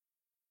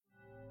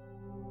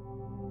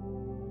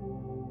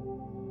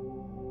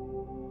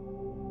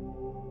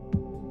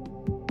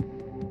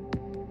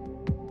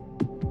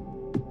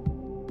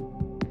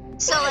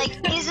So, like,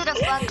 is it a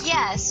fuck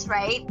yes,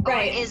 right?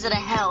 Right. Or is it a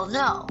hell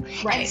no?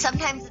 Right. And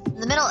sometimes it's in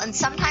the middle. And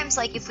sometimes,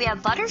 like, if we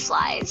have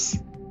butterflies,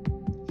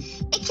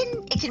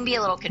 it can be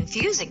a little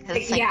confusing because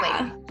it's like,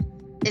 wait,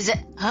 is it,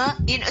 huh?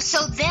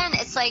 So then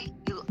it's like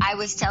I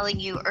was telling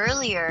you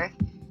earlier,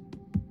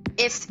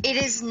 if it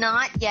is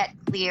not yet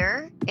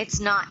clear,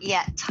 it's not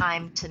yet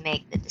time to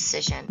make the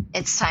decision.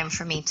 It's time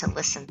for me to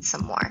listen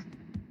some more.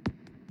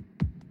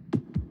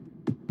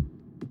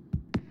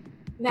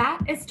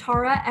 That is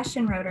Tara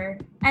Eschenroeder,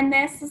 and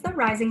this is the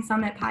Rising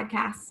Summit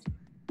podcast.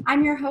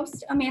 I'm your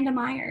host, Amanda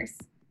Myers.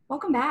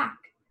 Welcome back.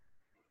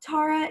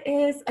 Tara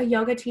is a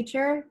yoga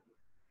teacher,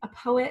 a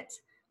poet,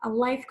 a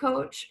life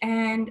coach,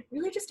 and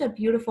really just a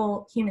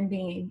beautiful human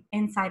being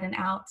inside and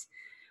out.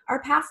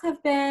 Our paths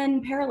have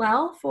been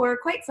parallel for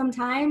quite some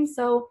time,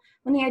 so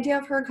when the idea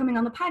of her coming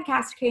on the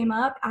podcast came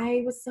up,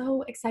 I was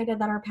so excited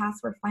that our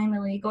paths were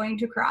finally going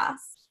to cross.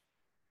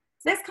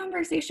 This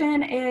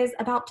conversation is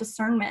about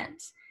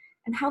discernment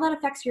and how that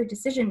affects your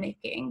decision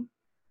making.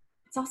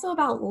 It's also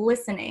about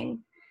listening.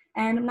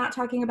 And I'm not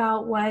talking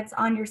about what's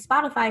on your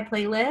Spotify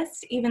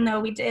playlist, even though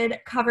we did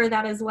cover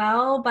that as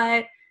well,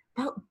 but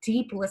about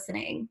deep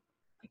listening,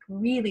 like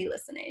really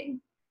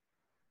listening.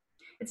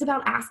 It's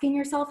about asking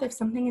yourself if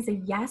something is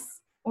a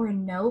yes or a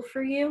no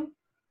for you,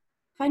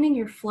 finding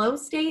your flow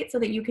state so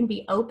that you can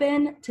be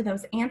open to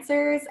those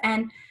answers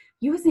and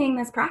using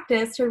this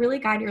practice to really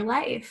guide your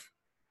life.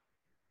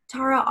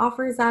 Tara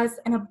offers us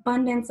an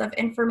abundance of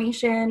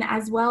information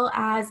as well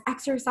as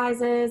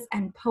exercises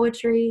and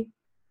poetry.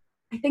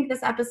 I think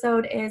this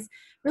episode is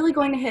really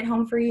going to hit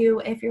home for you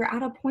if you're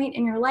at a point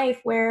in your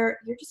life where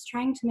you're just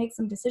trying to make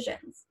some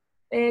decisions,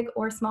 big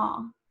or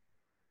small.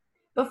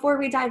 Before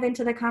we dive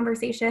into the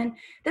conversation,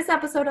 this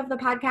episode of the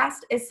podcast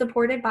is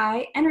supported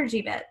by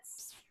Energy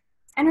Bits.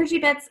 Energy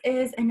Bits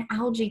is an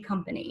algae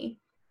company.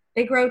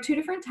 They grow two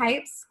different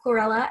types,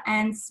 chlorella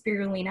and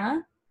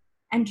spirulina,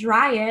 and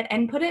dry it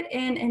and put it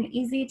in an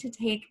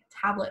easy-to-take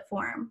tablet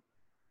form.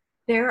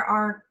 There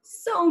are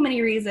so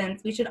many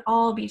reasons we should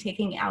all be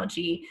taking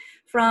algae,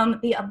 from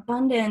the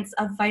abundance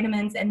of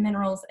vitamins and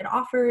minerals it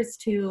offers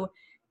to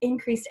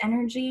increased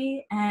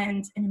energy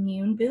and an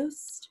immune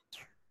boost.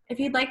 If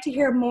you'd like to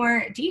hear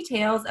more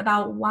details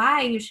about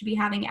why you should be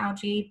having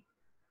algae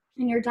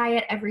in your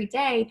diet every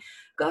day,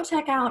 go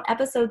check out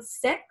episode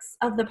 6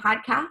 of the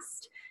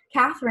podcast.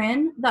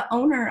 Catherine, the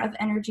owner of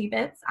Energy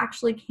Bits,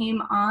 actually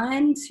came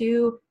on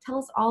to tell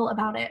us all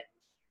about it.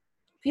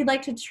 If you'd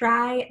like to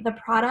try the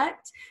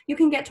product, you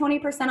can get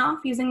 20% off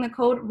using the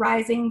code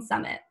Rising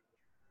Summit.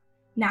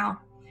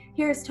 Now,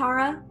 here's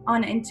Tara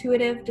on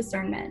intuitive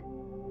discernment.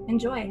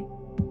 Enjoy.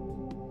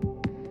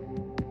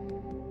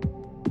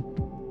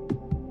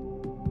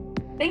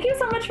 Thank you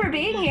so much for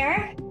being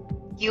here.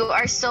 You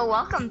are so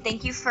welcome.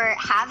 Thank you for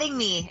having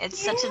me. It's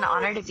such an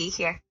honor to be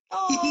here.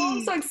 Oh,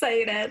 I'm so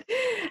excited.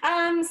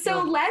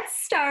 So let's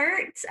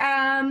start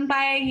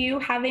by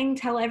you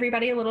tell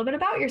everybody a little bit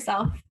about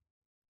yourself.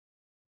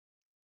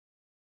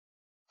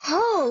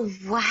 Oh,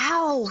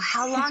 wow.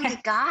 How long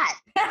it got?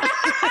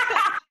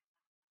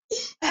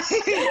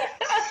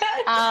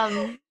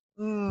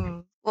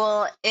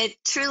 Well, it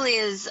truly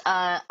is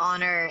an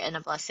honor and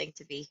a blessing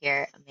to be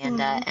here,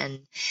 Amanda.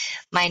 And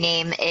my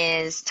name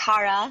is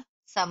Tara.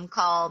 Some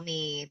call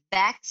me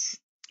Bex.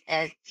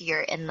 If you're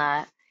in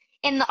the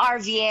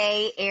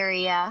RVA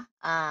area,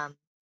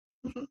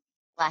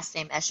 last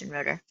name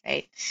Eschenroeder,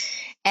 right?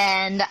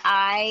 And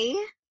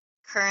I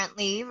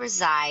currently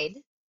reside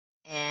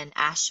in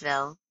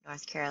Asheville,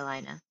 North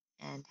Carolina,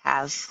 and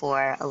have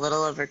for a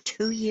little over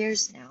 2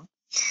 years now.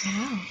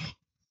 Wow.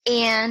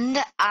 And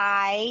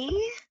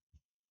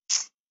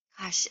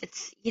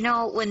it's,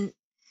 when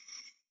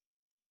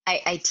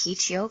I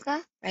teach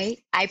yoga,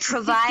 right? I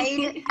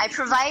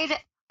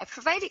provide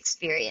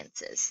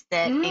experiences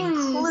that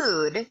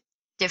include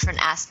different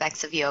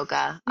aspects of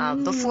yoga.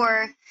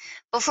 Before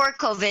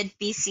COVID,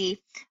 BC,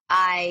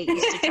 I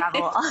used to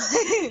travel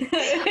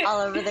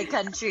all over the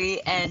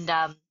country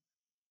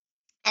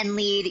and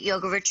lead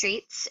yoga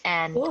retreats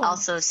and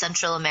also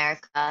Central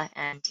America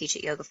and teach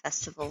at yoga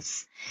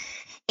festivals.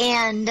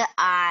 And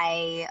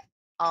I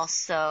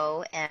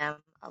also am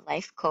a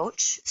life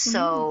coach.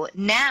 So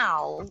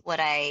now what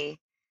I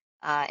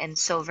am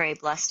so very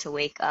blessed to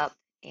wake up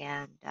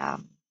and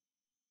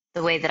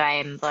the way that I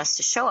am blessed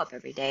to show up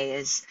every day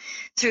is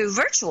through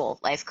virtual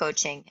life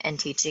coaching and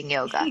teaching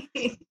yoga.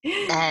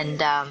 And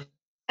I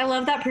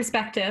love that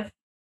perspective.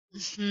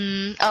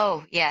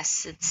 Oh,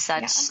 yes. It's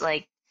such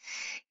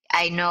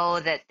I know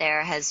that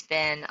there has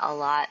been a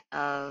lot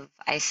of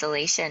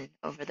isolation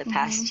over the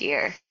past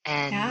year.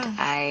 And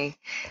I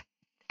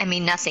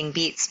mean, nothing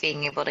beats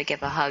being able to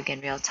give a hug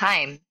in real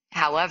time.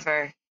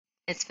 However,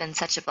 it's been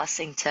such a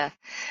blessing to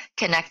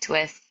connect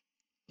with,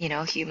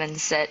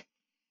 humans that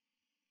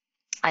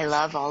I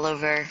love all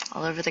over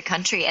the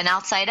country and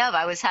outside of.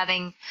 I was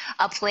having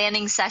a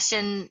planning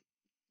session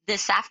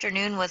this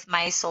afternoon with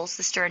my soul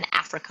sister in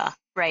Africa,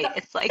 right?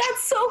 It's like,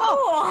 that's so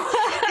cool.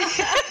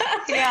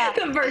 Yeah.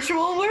 The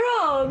virtual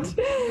world.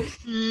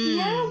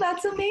 Yeah,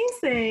 that's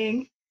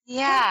amazing.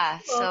 Yeah.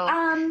 Cool.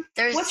 So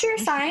there's. What's your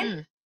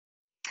sign?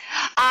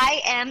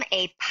 I am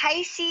a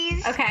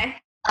Pisces. Okay.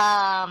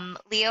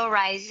 Leo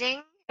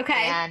rising.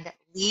 Okay. And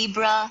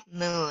Libra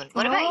moon.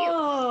 What about you?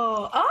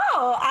 Oh,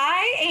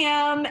 I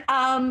am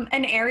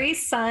an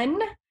Aries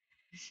sun,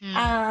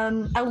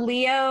 a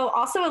Leo,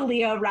 also a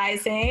Leo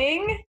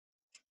rising,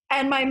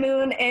 and my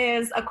moon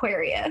is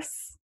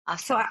Aquarius.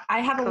 Awesome. So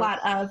I have a lot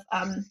of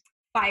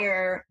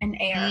fire and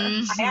air.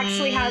 I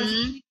actually have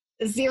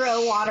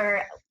 0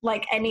 water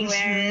like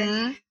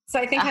anywhere. So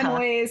I think I'm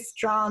always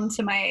drawn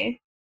to my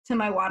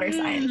water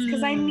signs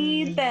because I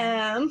need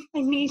them.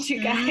 I need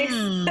you guys.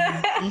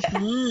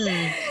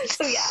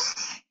 So yeah,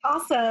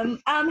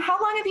 awesome. How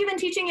long have you been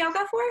teaching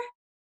yoga for?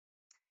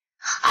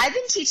 I've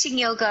been teaching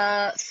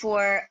yoga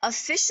for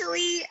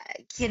officially,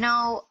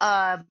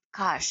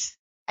 gosh,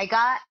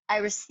 I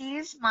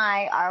received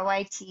my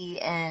RYT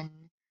in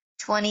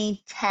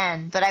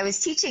 2010, but I was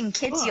teaching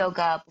kids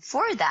yoga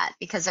before that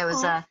because I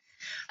was a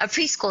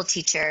preschool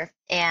teacher,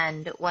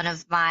 and one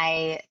of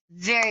my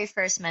very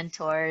first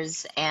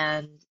mentors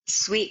and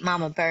sweet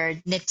mama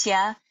bird,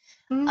 Nitya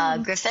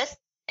Griffith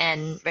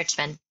in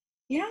Richmond.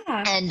 Yeah.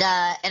 And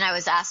I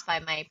was asked by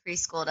my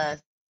preschool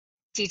to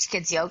teach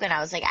kids yoga, and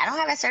I was like, I don't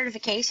have a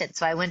certification.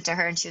 So I went to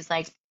her and she was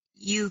like,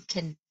 you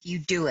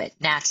do it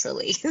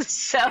naturally.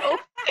 So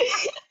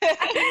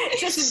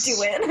just do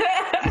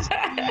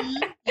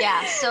it.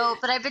 Yeah. So,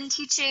 but I've been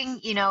teaching,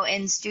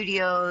 in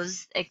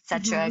studios,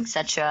 etc.,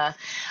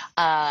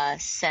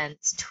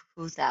 since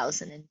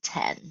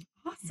 2010.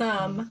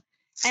 Awesome.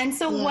 And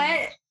so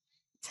what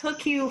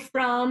took you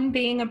from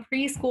being a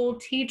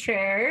preschool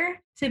teacher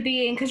to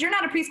being, because you're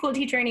not a preschool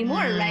teacher anymore,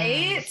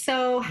 right?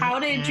 So how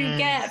did you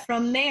get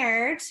from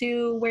there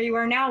to where you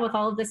are now with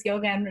all of this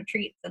yoga and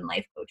retreats and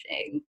life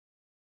coaching?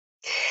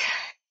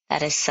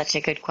 That is such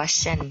a good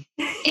question.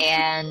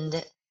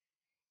 And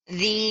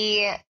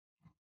the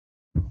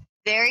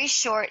very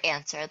short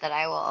answer that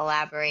I will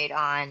elaborate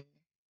on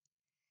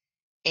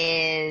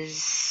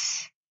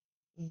is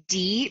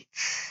deep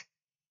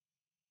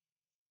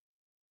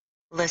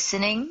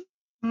listening.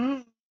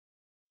 And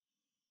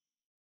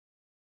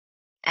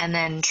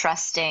then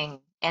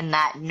trusting in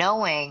that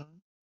knowing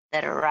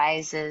that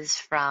arises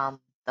from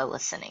the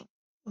listening.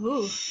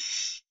 Ooh.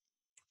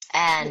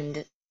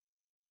 And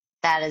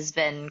that has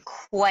been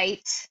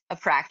quite a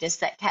practice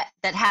that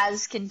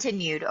has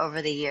continued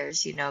over the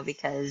years,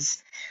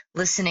 because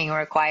listening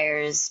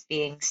requires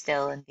being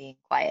still and being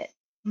quiet.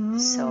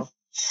 So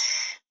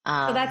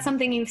that's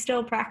something you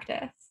still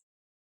practice?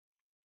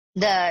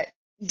 The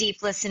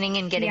deep listening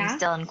and getting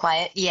still and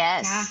quiet?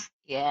 Yes.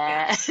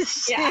 Yeah.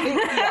 Yes.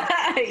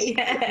 Yeah.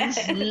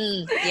 Yes.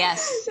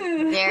 Yes.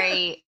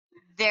 Very,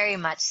 very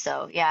much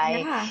so.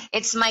 Yeah.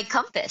 It's my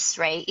compass,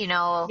 right?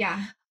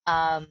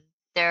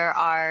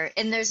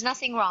 There's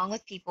nothing wrong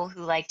with people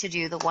who like to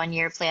do the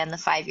 1-year plan, the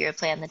 5-year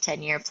plan, the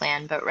 10-year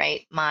plan, but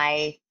right,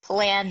 my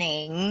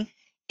planning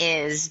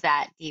is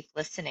that deep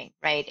listening,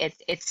 right?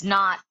 It's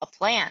not a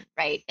plan,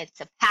 right? It's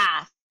a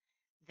path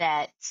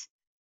that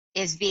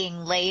is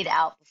being laid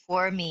out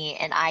before me,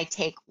 and I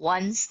take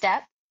one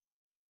step.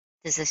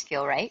 Does this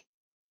feel right?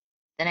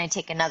 Then I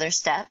take another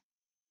step.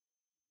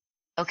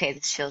 Okay,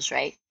 this feels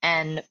right.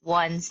 And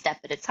one step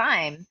at a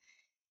time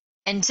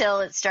until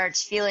it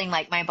starts feeling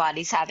like my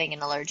body's having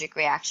an allergic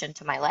reaction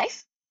to my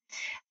life.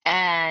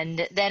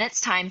 And then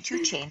it's time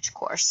to change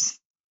course.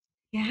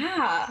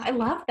 Yeah, I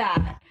love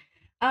that.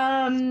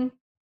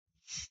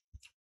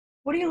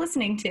 What are you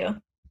listening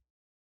to?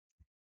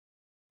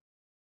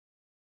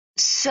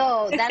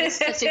 So that is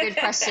such a good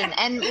question.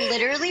 And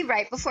literally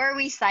right before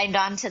we signed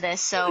on to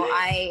this, so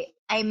I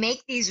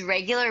make these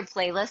regular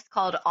playlists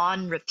called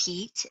On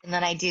Repeat, and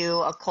then I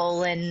do a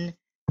colon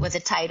with a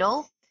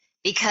title,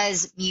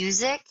 because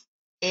music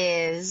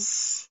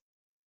is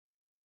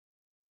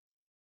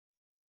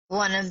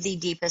one of the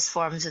deepest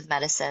forms of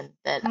medicine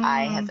that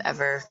I have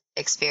ever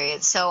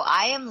experienced. So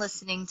I am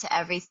listening to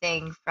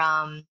everything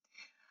from,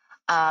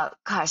 I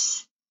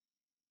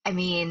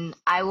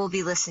will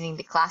be listening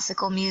to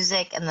classical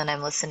music, and then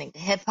I'm listening to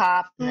hip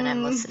hop, and then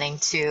I'm listening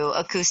to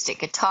acoustic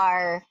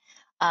guitar,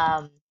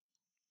 and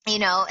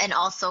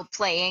also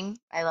playing.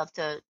 I love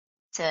to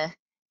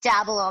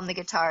dabble on the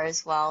guitar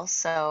as well.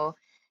 So,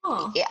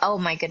 oh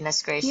my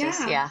goodness gracious,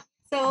 yeah.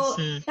 So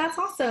that's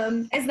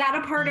awesome. Is that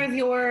a part of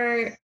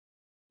your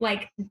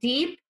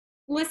deep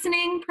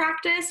listening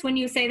practice when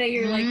you say that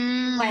you're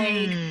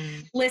like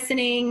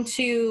listening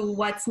to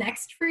what's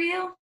next for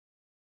you?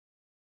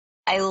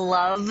 I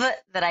love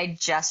that I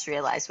just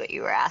realized what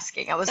you were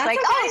asking. I was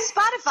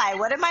Spotify,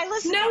 what am I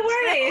listening to? No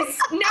worries.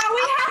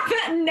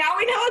 Now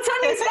we know it's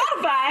on your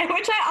Spotify,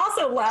 which I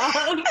also love.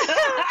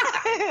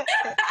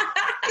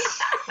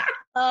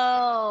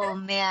 Oh,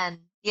 man.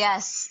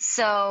 Yes.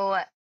 So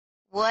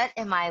what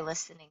am I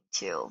listening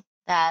to?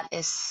 That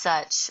is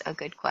such a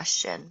good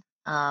question.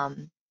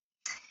 And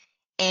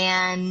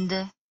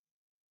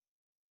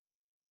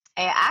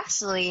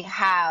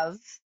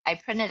I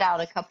printed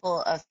out a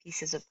couple of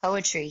pieces of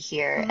poetry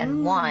here,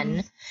 and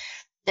one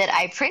that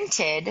I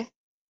printed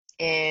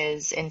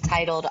is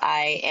entitled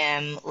I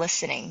Am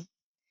Listening.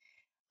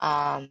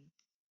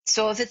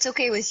 So if it's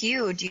okay with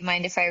you, do you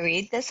mind if I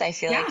read this? I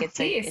feel like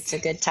it's a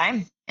good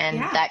time,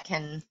 and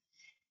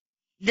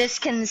this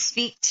can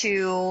speak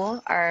to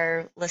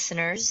our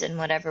listeners in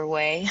whatever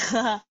way,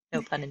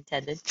 no pun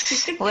intended,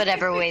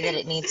 whatever way that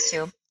it needs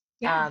to.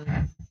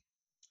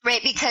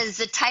 Right, because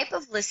the type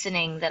of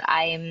listening that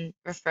I am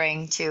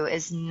referring to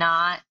is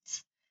not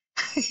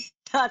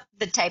not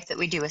the type that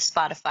we do with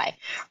Spotify,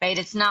 right?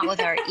 It's not with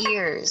our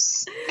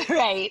ears,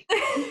 right?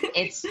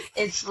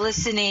 It's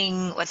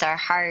listening with our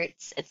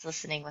hearts, it's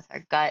listening with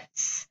our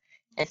guts,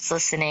 it's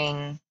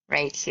listening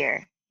right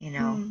here,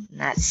 in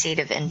that seat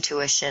of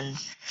intuition,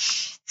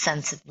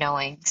 sense of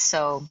knowing.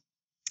 So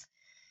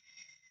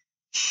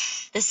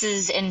this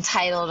is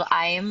entitled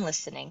I Am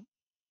Listening.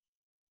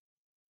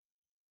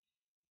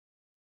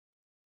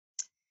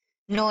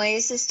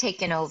 Noise is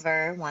taken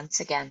over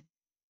once again,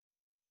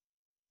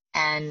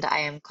 and I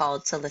am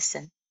called to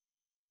listen.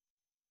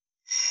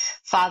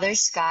 Father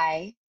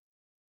Sky,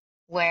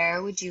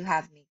 where would you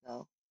have me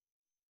go?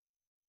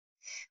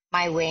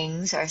 My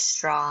wings are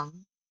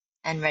strong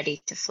and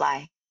ready to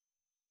fly.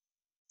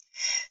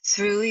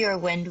 Through your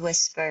wind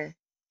whisper,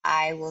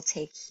 I will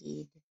take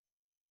heed.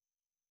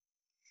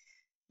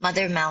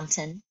 Mother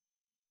Mountain,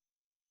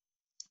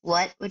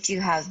 what would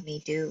you have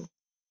me do?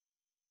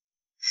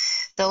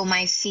 Though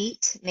my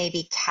feet may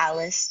be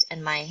calloused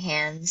and my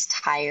hands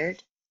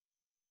tired,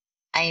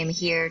 I am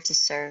here to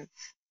serve.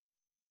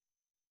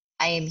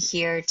 I am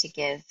here to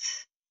give.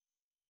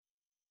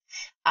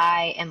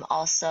 I am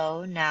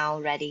also now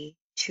ready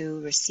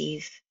to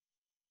receive.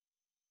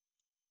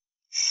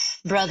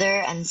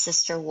 Brother and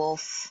sister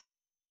wolf,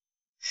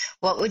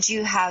 what would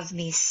you have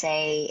me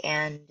say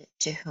and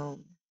to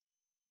whom?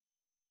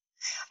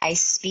 I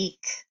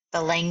speak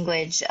the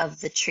language of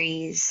the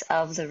trees,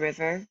 of the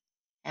river,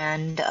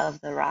 and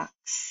of the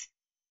rocks.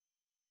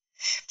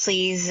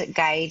 Please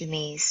guide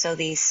me so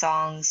these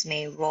songs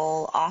may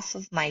roll off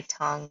of my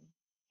tongue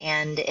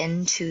and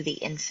into the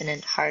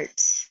infinite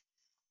hearts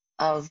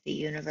of the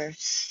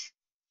universe.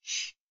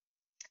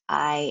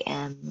 I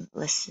am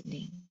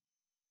listening.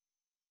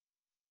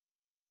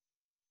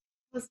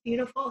 It was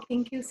beautiful.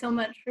 Thank you so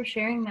much for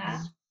sharing that.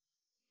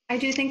 I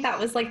do think that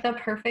was like the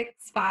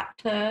perfect spot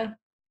to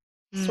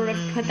sort of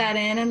put that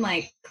in and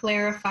like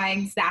clarify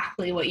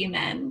exactly what you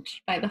meant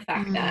by the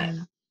fact that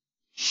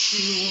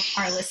you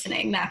are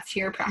listening. That's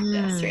your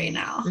practice right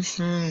now.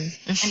 And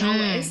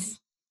always.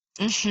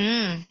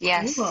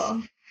 Yes.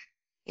 Cool.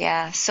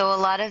 Yeah. So a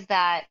lot of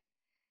that,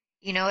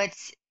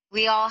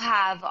 we all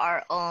have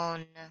our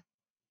own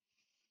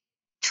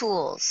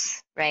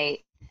tools, right?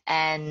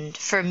 And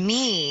for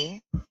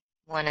me,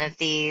 one of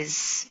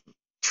these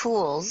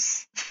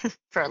tools,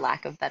 for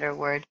lack of a better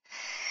word,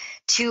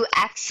 to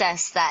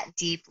access that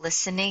deep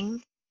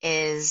listening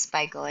is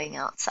by going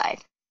outside,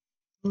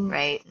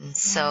 right? And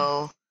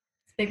so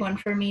it's a big one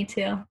for me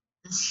too.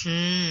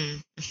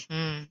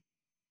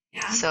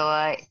 Yeah. So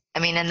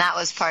and that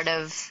was part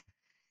of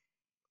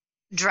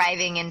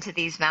driving into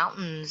these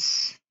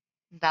mountains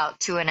about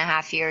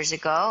 2.5 years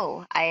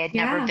ago. I had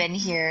never been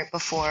here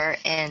before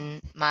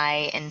in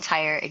my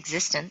entire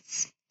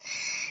existence,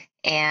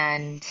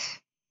 and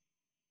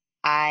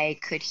I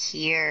could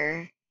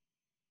hear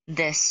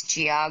this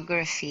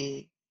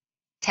geography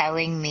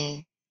telling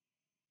me,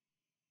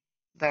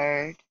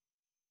 bird,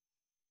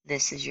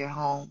 this is your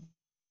home.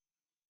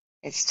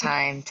 It's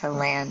time to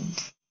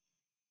land.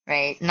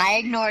 Right? And I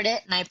ignored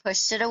it and I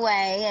pushed it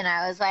away and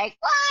I was like,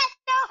 what?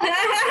 No.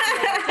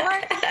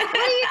 What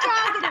are you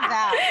talking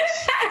about?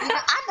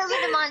 I'm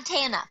living in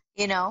Montana,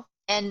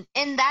 and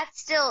that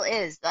still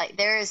is like,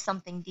 there is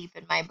something deep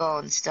in my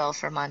bones still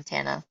for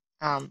Montana.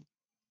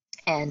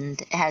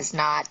 And has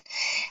not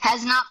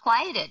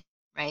quieted,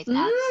 right?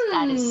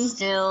 That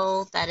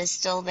is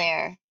still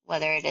there,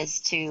 whether it is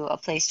to a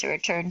place to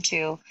return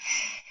to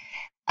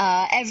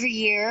every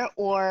year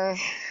or,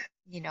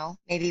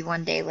 maybe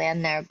one day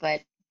land there,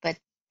 but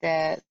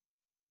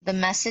the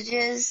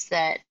messages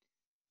that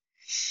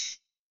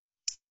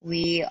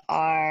we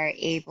are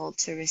able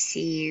to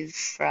receive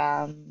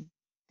from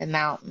the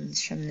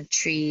mountains, from the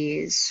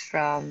trees,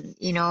 from,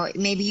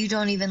 maybe you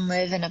don't even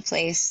live in a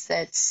place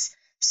that's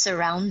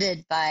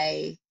surrounded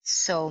by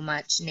so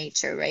much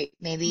nature, right?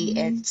 Maybe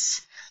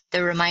it's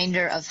the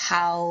reminder of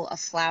how a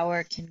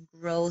flower can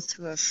grow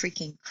through a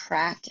freaking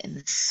crack in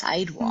the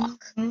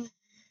sidewalk,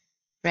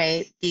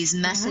 right? These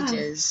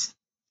messages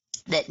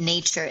that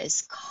nature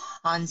is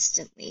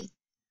constantly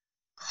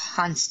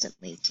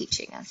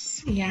teaching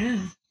us.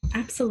 Yeah,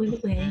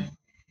 absolutely.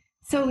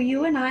 So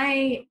you and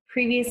I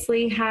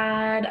previously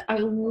had a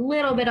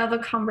little bit of a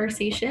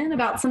conversation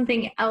about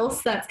something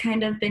else that's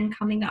kind of been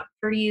coming up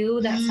for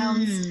you that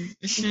sounds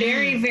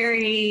very,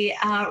 very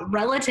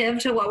relative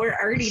to what we're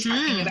already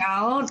talking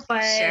about.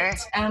 But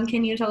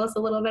can you tell us a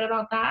little bit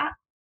about that?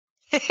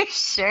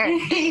 Sure.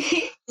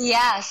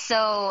 Yeah,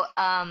 so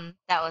that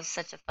was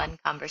such a fun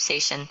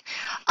conversation.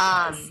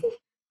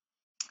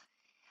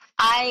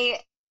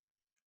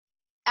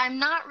 I'm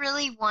not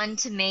really one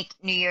to make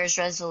New Year's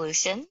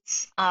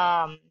resolutions.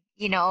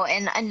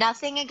 and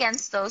nothing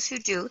against those who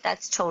do.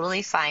 That's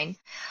totally fine.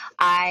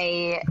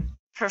 I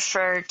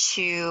prefer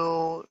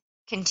to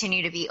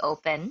continue to be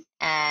open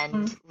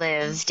and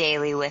live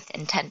daily with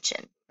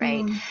intention,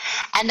 right?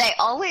 And I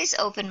always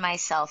open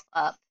myself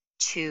up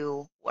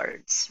to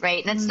words,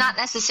 right? And it's not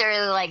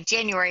necessarily like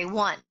January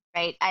 1,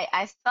 right?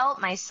 I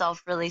felt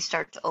myself really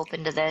start to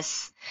open to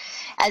this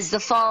as the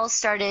fall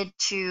started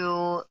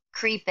to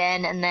creep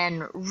in, and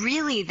then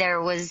really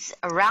there was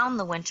around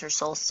the winter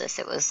solstice,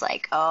 it was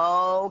like,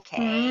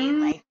 okay,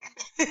 like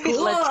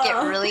let's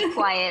get really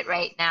quiet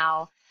right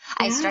now.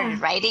 I started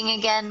writing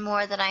again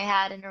more than I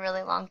had in a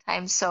really long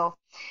time. So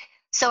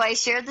I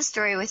shared the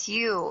story with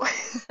you.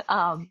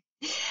 One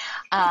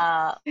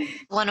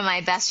of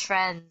my best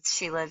friends,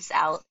 she lives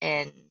out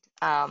in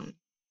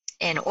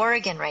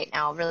Oregon right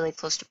now, really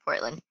close to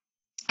Portland.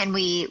 And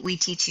we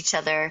teach each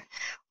other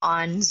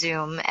on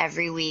Zoom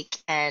every week,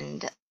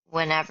 and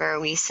whenever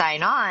we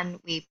sign on,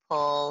 we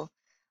pull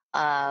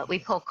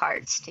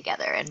cards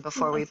together. And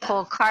before we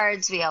pull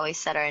cards, we always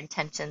set our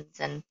intentions.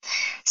 And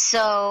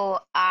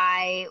so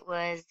I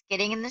was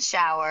getting in the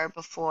shower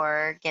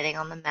before getting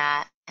on the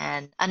mat,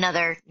 and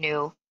another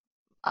new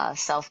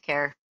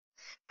self-care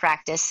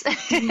practice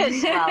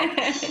as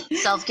well.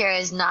 Self-care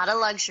is not a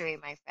luxury,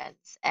 my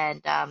friends.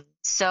 And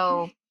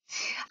so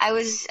I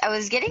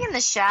was getting in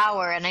the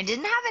shower, and I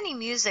didn't have any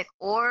music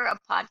or a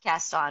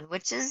podcast on,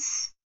 which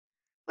is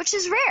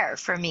rare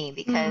for me,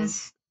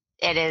 because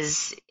it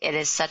is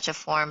such a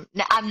form.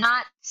 I'm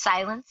not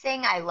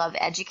silencing. I love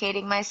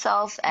educating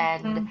myself,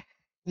 and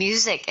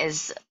music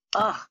is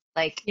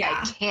I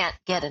can't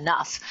get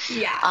enough.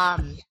 Yeah.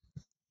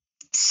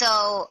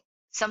 So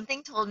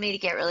something told me to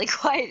get really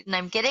quiet, and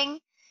I'm getting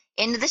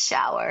into the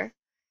shower,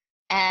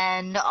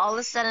 and all of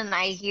a sudden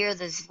I hear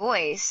this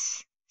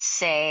voice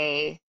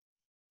say,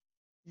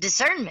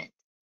 discernment.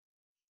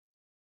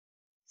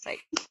 It's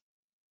like,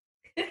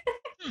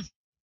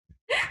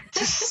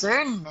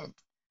 discernment.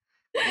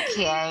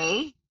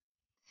 Okay.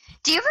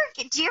 Do you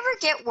ever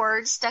get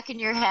words stuck in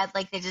your head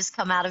like they just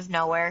come out of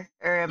nowhere,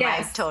 or am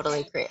I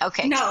totally crazy?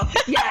 Okay. No.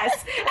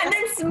 Yes. And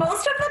then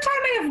most of the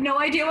time I have no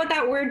idea what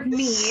that word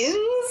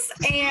means,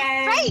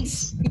 and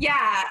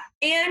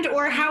and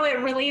or how it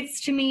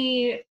relates to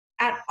me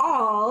at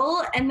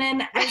all. And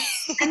then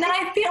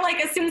I feel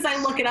like as soon as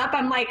I look it up,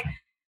 I'm like,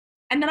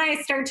 and then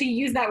I start to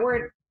use that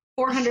word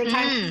 400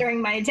 times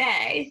during my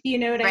day. You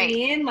know what I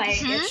mean?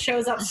 Like it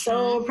shows up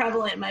so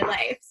prevalent in my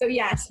life. So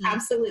yes,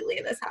 absolutely,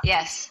 this happens.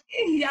 Yes.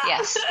 Yeah.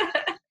 Yes.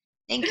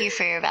 Thank you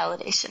for your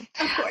validation.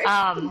 Of course.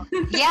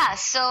 Yeah.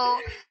 So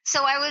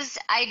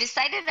I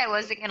decided I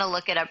wasn't going to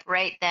look it up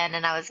right then,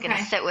 and I was going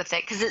to sit with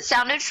it because it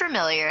sounded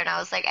familiar, and I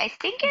was like, I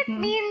think it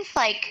means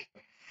like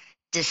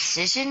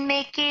decision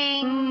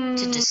making,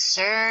 to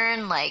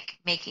discern, like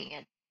making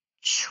a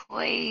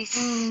choice,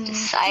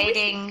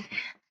 deciding.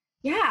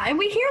 Yeah, and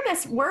we hear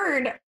this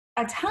word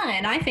a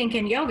ton, I think,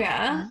 in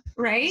yoga,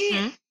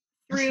 right?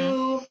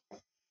 Through,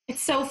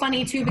 it's so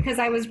funny too, because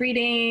I've been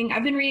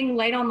reading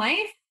Light on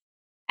Life,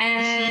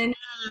 and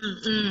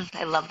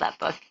I love that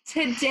book.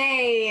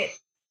 Today,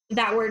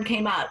 that word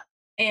came up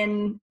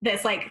in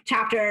this like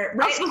chapter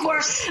right before.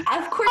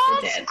 Of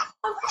course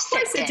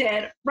it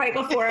did right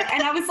before,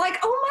 and I was like,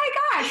 oh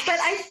my gosh!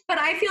 But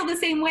I feel the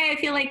same way. I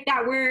feel like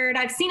that word,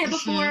 I've seen it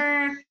before.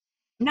 I'm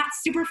not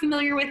super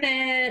familiar with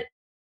it.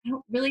 I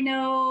don't really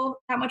know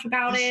that much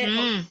about it,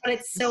 but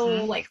it's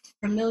so like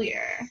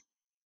familiar.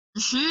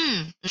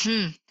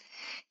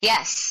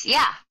 Yes.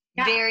 Yeah.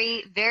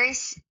 Very, very.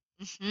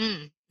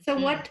 So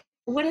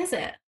what is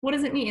it? What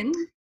does it mean?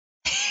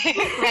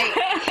 Right.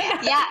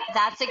 Yeah,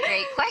 that's a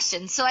great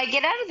question. So I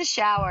get out of the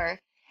shower,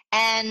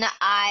 and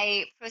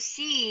I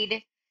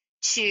proceed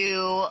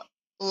to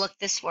look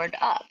this word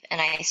up,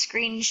 and I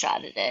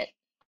screenshotted it.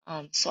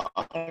 So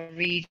I'll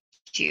read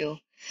you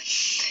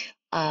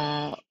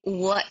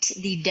what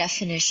the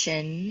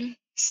definition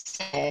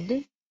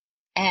said,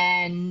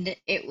 and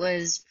it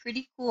was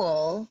pretty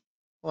cool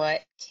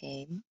what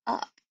came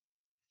up.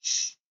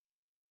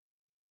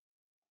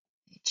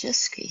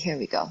 Here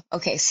we go.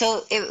 Okay,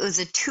 so it was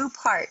a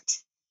two-part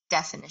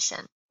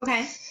definition.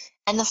 Okay.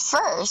 And the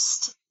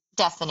first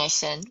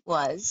definition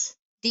was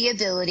the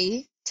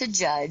ability to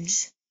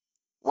judge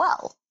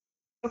well.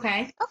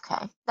 Okay.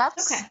 Okay.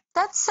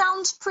 That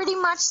sounds pretty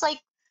much like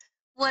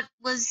what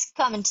was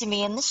coming to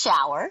me in the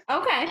shower.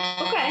 Okay.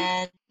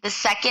 And the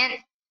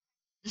second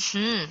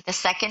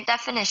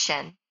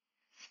definition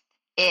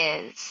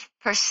is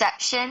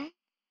perception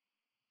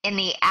in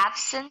the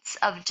absence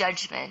of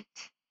judgment,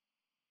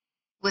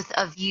 with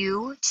a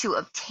view to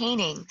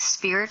obtaining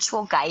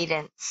spiritual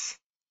guidance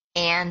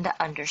and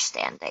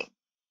understanding.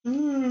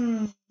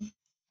 And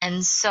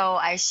so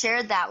I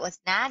shared that with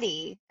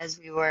Natty as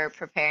we were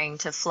preparing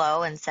to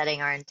flow and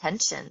setting our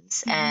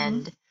intentions.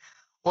 And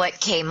what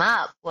came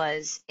up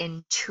was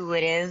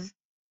intuitive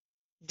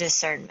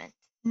discernment.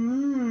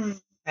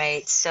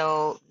 Right?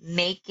 So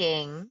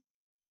making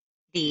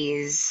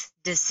these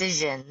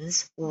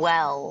decisions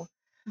well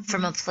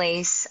from a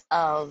place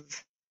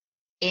of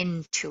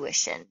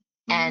intuition.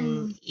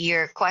 And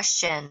your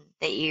question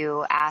that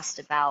you asked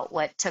about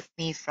what took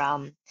me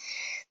from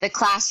the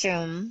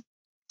classroom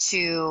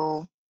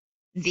to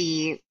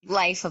the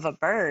life of a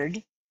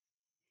bird.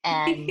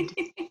 And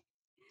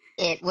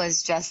it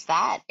was just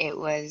that. It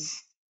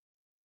was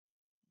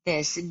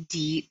this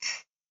deep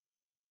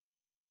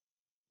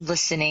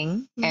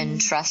listening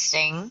and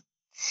trusting.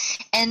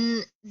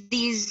 And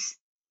these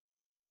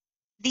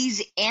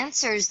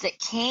answers that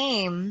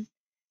came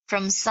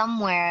from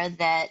somewhere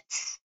that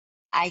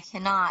I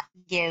cannot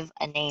give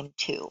a name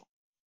to,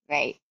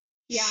 right?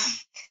 Yeah.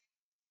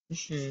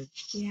 Mm-hmm.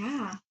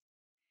 Yeah.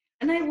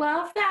 And I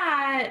love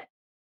that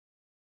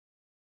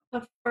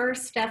the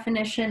first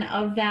definition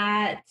of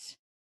that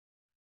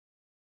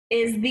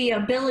is the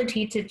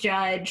ability to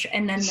judge,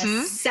 and then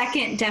the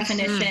second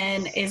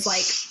definition is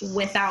like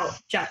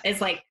is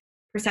like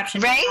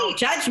perception without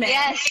judgment.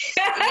 Yes.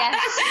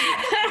 Yes.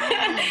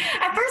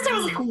 At first I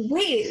was like,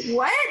 wait,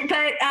 what?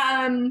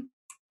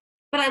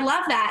 But I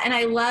love that, and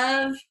I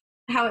love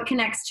how it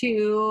connects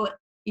to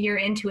your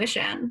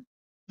intuition.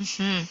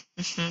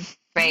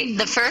 Right.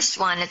 The first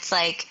one, it's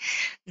like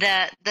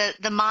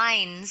the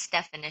mind's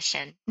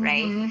definition,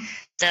 right?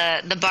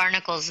 The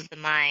barnacles of the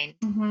mind,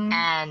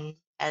 and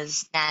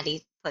as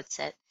Natty puts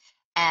it,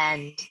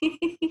 and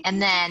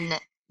then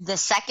the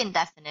second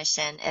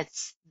definition,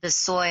 it's the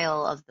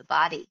soil of the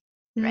body,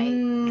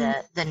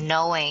 right? The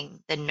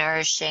knowing, the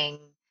nourishing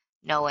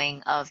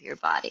knowing of your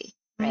body,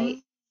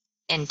 right?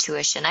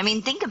 Intuition. I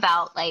mean, think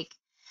about like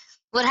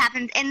what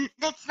happens, and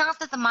it's not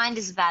that the mind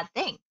is a bad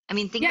thing. I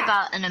mean, think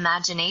about an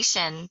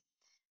imagination.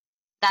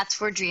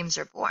 That's where dreams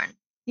are born.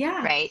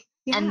 Yeah. Right.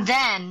 Yeah. And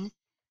then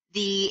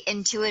the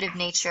intuitive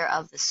nature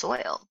of the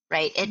soil,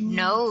 right? It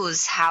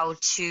knows how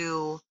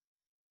to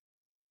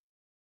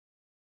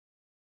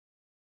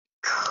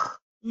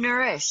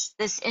nourish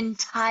this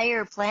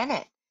entire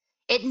planet.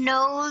 It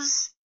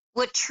knows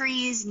what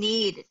trees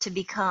need to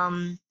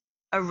become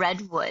a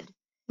redwood.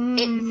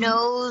 It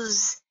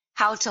knows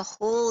how to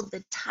hold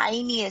the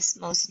tiniest,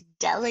 most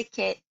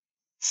delicate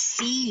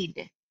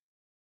seed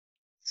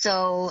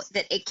so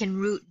that it can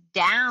root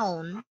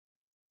down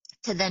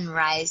to then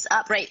rise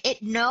up, right?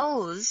 It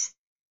knows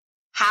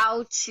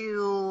how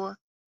to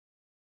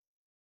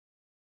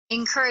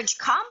encourage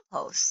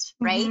compost,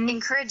 right?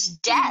 Encourage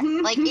death.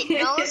 Like it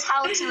knows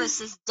how to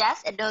assist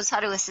death. It knows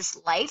how to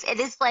assist life. It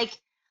is like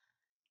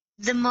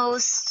the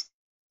most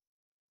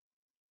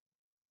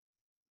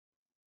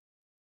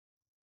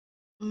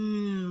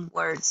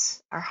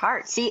words are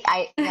hard. See,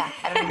 I don't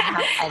even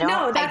have,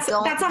 No, that's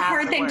a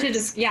hard thing to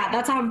just,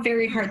 that's a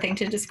very hard thing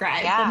to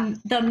describe. Yeah.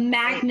 The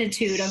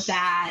magnitude of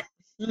that,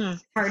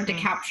 hard to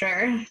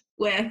capture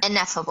with.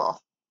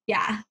 Ineffable.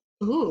 Yeah.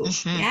 Ooh,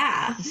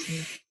 yeah.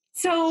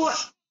 So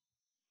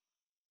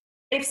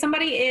if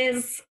somebody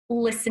is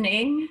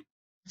listening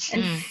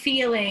and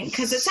feeling,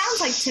 because it sounds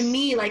like to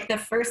me, like the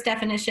first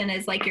definition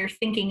is like you're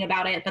thinking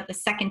about it, but the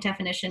second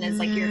definition is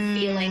like you're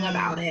feeling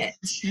about it.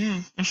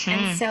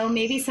 And so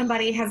maybe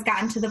somebody has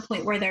gotten to the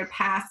point where they're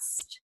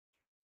past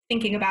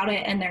thinking about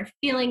it and they're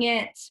feeling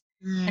it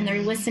and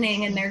they're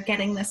listening and they're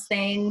getting this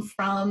thing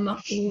from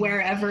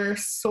wherever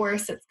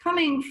source it's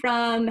coming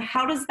from.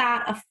 How does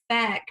that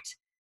affect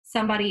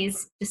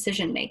somebody's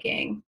decision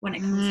making when it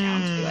comes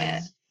down to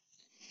it?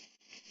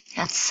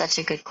 That's such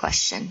a good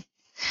question.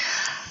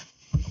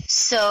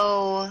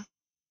 So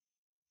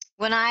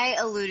when I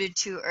alluded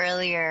to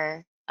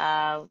earlier,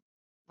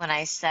 when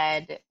I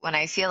said, when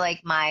I feel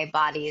like my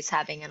body is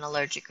having an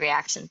allergic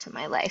reaction to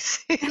my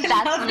life, that's when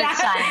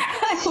it's time.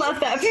 I love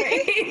that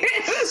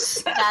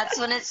phrase. That's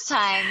when it's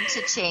time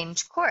to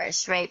change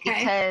course, right? Okay.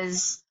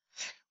 Because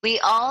we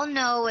all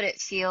know what it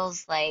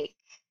feels like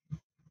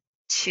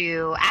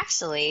to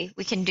actually,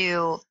 we can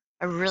do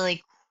a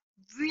really,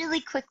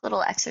 really quick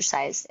little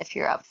exercise if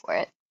you're up for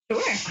it.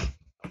 Sure.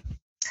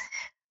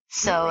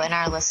 So, and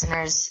our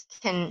listeners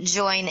can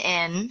join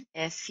in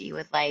if you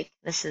would like.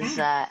 This is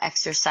an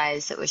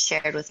exercise that was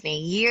shared with me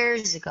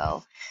years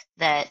ago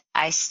that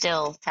I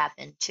still tap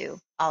into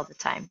all the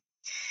time.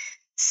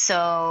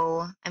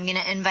 So I'm going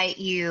to invite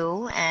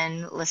you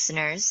and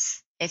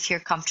listeners, if you're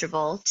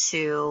comfortable,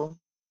 to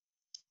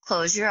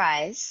close your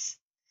eyes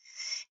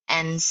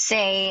and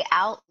say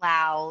out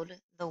loud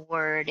the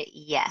word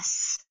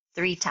yes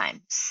 3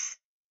 times.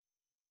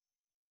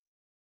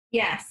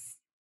 Yes.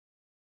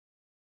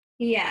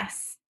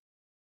 Yes.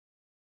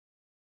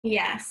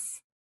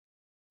 Yes.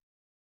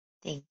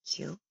 Thank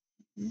you.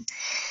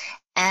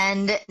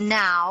 And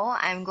now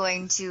I'm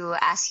going to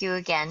ask you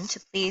again to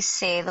please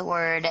say the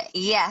word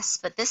yes,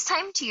 but this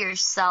time to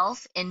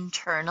yourself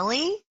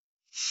internally.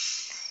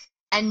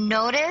 And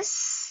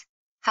notice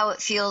how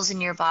it feels in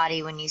your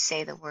body when you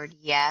say the word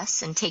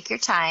yes. And take your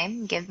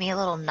time. Give me a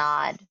little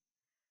nod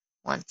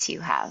once you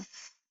have.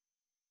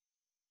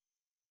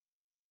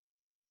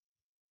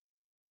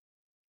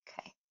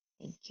 Okay,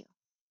 thank you.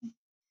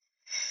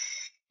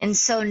 And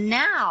so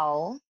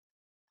now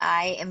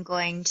I am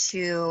going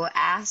to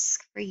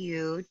ask for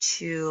you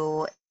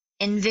to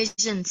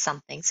envision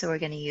something. So we're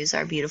going to use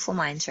our beautiful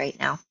minds right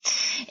now.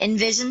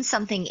 Envision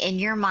something in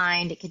your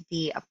mind. It could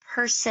be a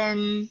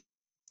person,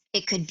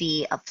 it could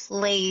be a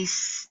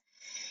place,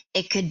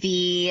 it could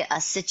be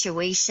a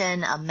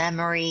situation, a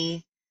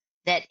memory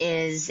that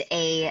is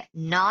a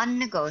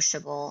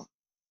non-negotiable,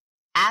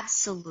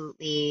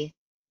 absolutely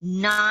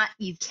not,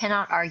 you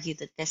cannot argue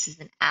that this is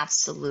an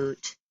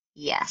absolute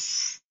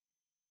yes.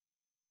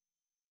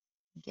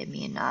 Give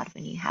me a nod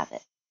when you have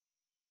it.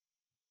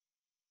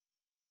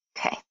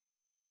 Okay.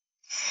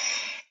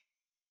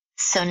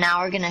 So now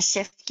we're going to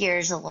shift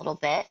gears a little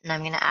bit, and I'm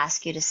going to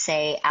ask you to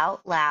say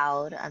out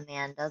loud,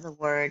 Amanda, the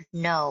word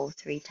no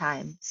 3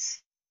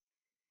 times.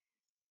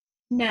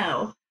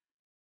 No.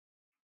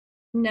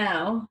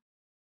 No.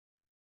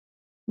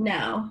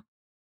 No.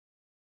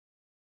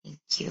 Thank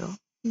you.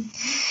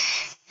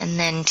 And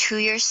then to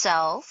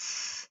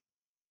yourself,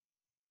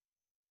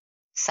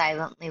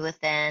 silently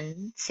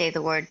within, say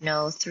the word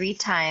no 3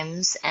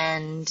 times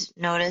and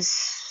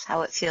notice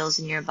how it feels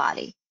in your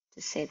body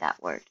to say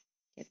that word.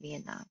 Give me a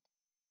nod.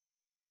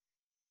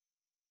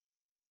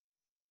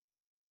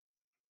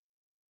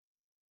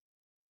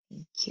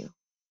 Thank you.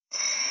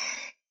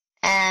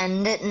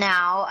 And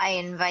now I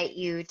invite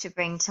you to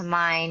bring to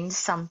mind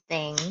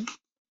something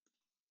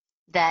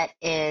that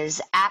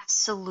is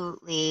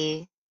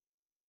absolutely,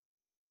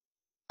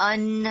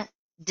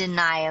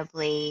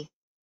 undeniably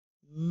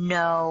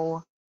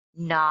no,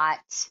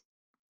 not,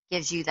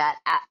 gives you that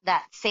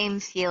same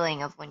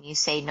feeling of when you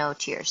say no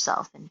to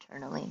yourself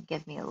internally.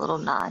 Give me a little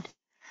nod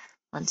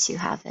once you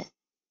have it.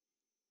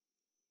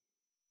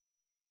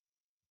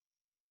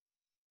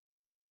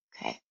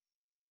 Okay.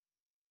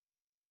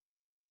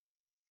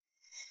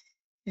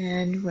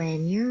 And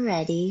when you're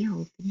ready,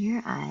 open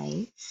your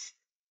eyes.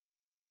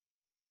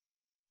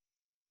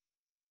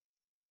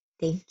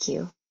 Thank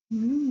you.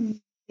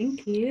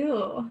 Thank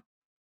you.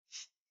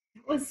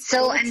 It was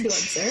so cool to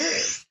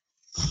observe.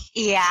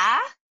 Yeah?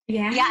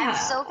 Yeah. Yeah, I'm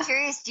so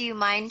curious. Do you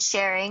mind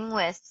sharing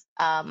with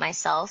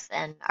myself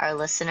and our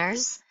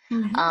listeners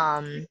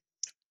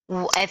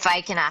if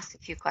I can ask a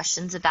few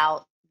questions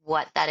about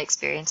what that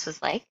experience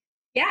was like?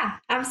 Yeah,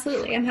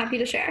 absolutely. I'm happy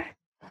to share.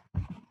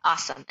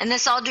 Awesome. And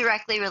this all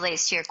directly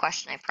relates to your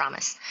question, I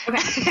promise.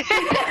 Okay.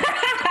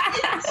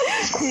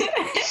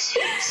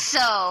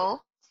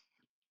 So,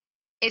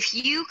 if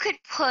you could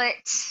put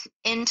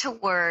into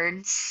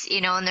words,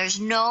 and there's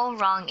no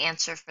wrong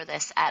answer for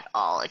this at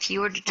all. If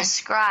you were to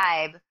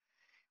describe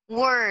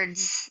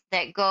words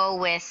that go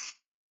with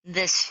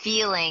this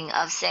feeling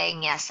of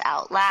saying yes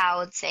out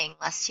loud, saying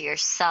less to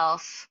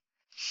yourself,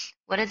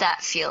 what did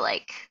that feel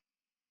like?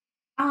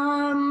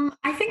 I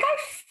think I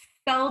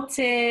felt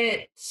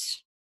it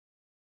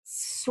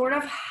sort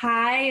of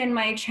high in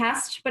my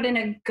chest, but in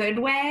a good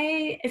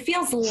way. It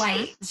feels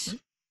light,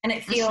 and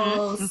it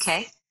feels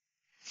okay.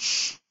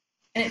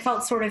 And it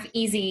felt sort of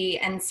easy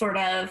and sort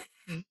of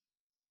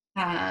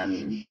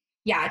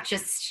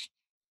just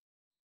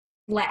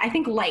I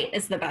think light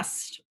is the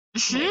best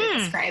way to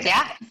describe it.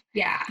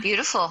 Yeah.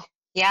 Beautiful.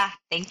 Yeah.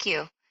 Thank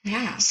you.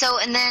 Yeah. So,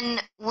 and then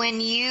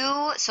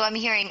so I'm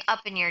hearing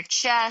up in your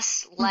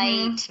chest,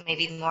 light,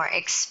 maybe more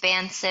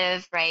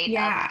expansive, right?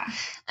 Yeah.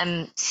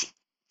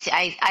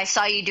 I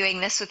saw you doing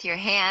this with your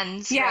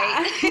hands, yeah.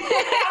 right?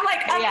 I'm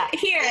like up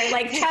here,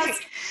 like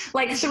chest,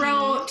 like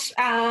throat,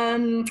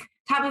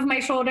 top of my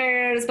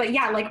shoulders, but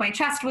yeah, like my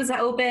chest was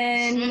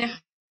open,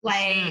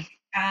 like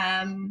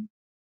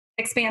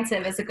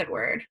expansive is a good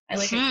word. I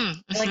like I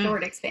like the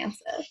word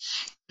expansive.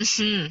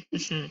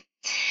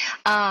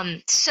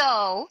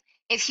 So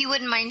if you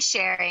wouldn't mind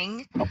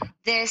sharing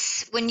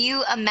this, when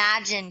you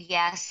imagined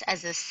yes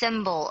as a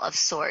symbol of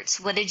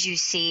sorts, what did you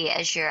see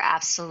as your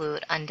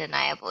absolute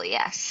undeniable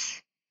yes?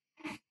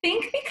 I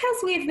think because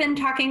we've been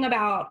talking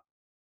about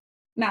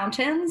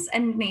mountains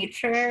and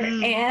nature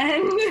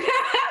and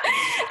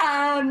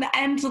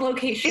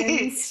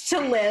locations to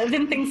live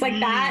and things like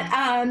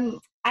that.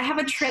 I have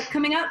a trip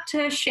coming up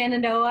to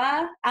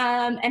Shenandoah,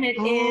 and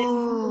it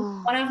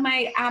is one of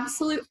my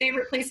absolute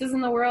favorite places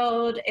in the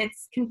world.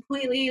 It's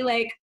completely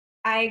like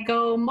I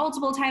go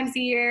multiple times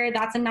a year.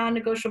 That's a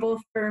non-negotiable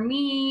for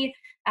me.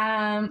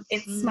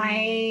 It's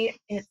my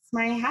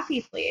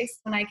happy place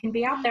when I can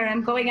be out there.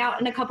 I'm going out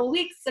in a couple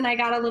weeks, and I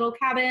got a little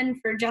cabin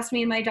for just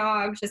me and my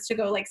dog, just to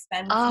go like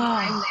spend some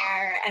time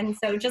there. And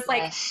so just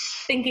like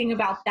thinking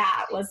about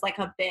that was like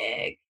a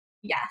big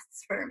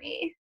yes for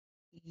me.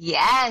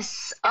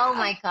 Yes. Yeah. Oh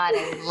my God.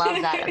 I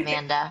love that,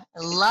 Amanda. I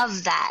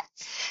love that.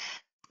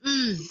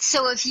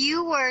 So if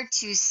you were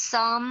to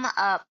sum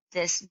up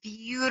this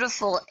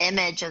beautiful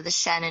image of the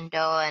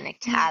Shenandoah and a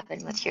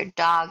cabin with your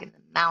dog and the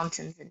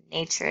mountains and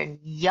nature and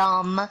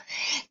yum,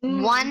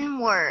 one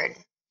word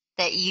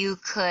that you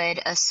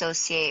could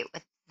associate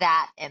with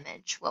that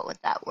image, what would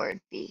that word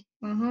be?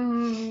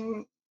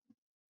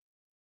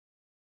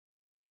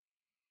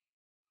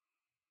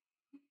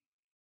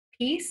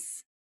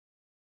 Peace.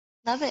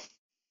 Love it.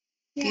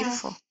 Yeah.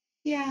 Beautiful.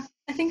 Yeah,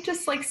 I think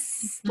just like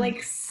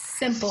like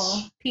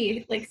simple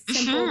peace, like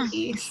simple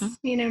peace.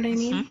 You know what I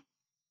mean?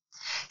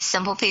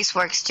 Simple piece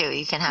works too.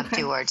 You can have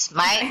two words.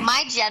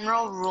 My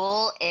general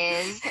rule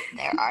is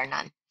there are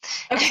none.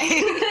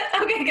 Okay.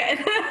 Okay,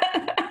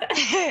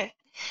 good.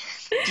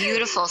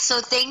 Beautiful. So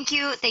thank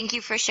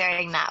you for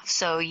sharing that.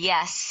 So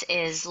yes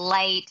is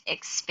light,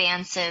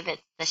 expansive.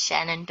 It's the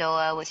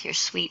Shenandoah with your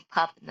sweet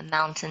pup in the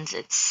mountains.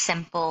 It's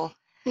simple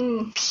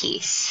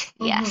peace.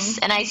 Yes.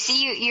 And I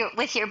see you're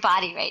with your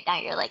body right now.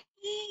 You're like,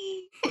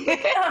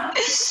 I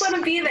just want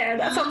to be there.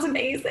 That sounds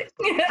amazing.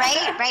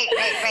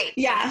 right.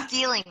 Yeah. So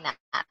feeling that,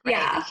 right?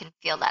 Yeah. You can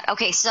feel that.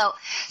 Okay, so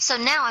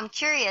now I'm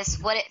curious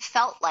what it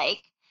felt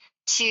like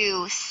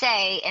to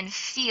say and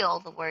feel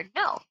the word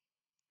no.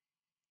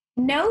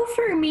 No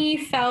for me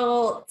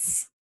felt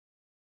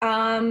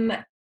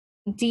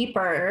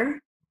deeper.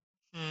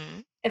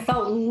 It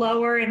felt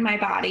lower in my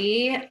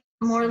body,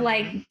 more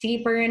like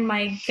deeper in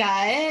my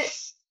gut,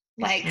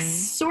 like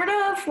sort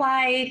of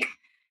like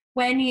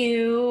when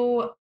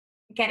you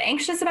get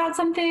anxious about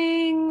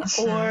something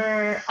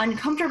or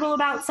uncomfortable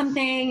about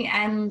something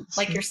and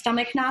like your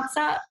stomach knots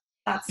up.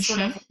 That's sort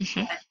of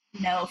what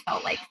no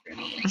felt like for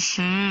me.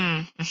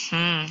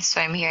 So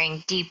I'm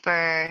hearing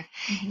deeper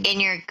in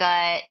your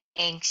gut,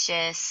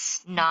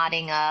 anxious,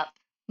 nodding up.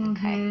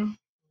 Okay.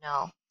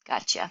 No,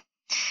 gotcha.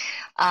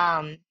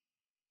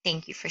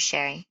 Thank you for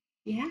sharing.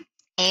 Yeah.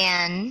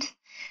 And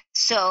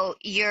so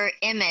your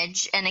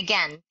image, and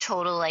again,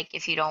 total, like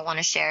if you don't want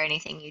to share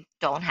anything, you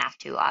don't have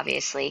to,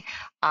 obviously.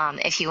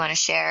 If you want to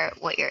share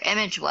what your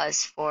image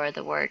was for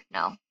the word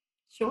no.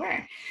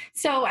 Sure.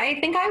 So I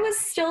think I was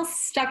still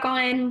stuck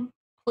on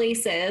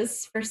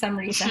places for some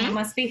reason. I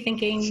must be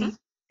thinking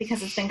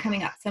because it's been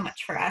coming up so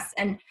much for us.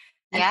 And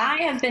I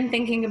have been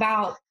thinking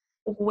about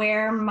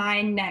where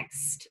my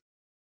next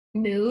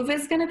move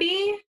is going to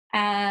be.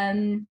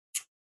 And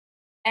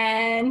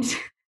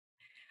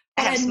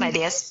I have some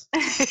ideas.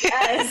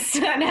 Yes,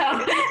 I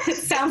know. It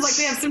sounds like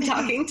we have some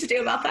talking to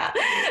do about that.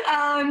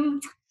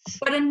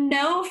 But a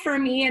no for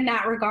me in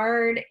that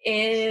regard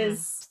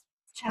is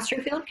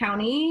Chesterfield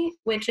County,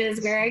 which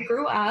is where I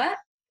grew up,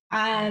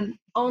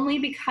 only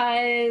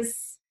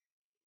because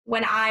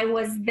when I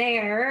was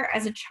there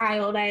as a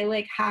child, I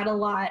like had a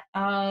lot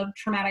of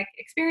traumatic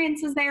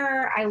experiences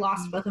there. I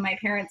lost both of my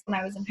parents when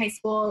I was in high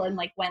school and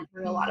like went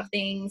through a lot of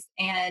things.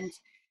 And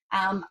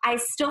I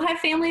still have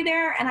family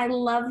there and I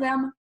love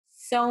them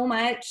so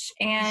much.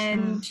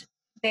 And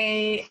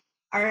they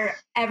are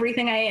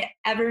everything I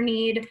ever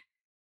need.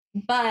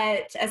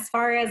 But as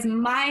far as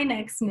my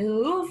next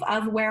move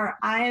of where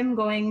I'm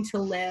going to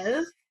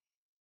live,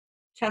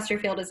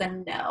 Chesterfield is a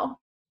no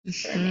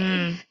for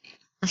me.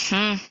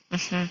 So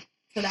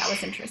that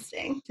was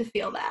interesting to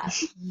feel that.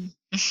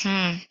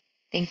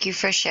 Thank you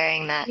for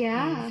sharing that.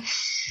 Yeah.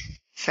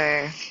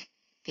 For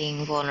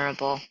being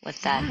vulnerable with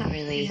that.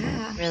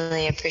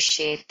 Really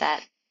appreciate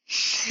that.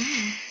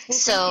 Well,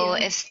 so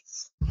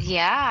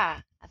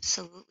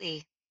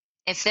absolutely.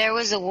 If there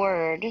was a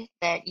word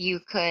that you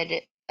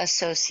could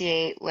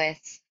associate with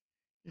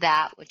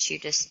that which you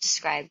just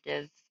described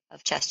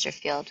of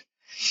Chesterfield,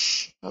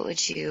 what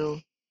would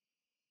you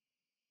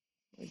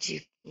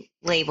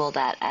label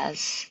that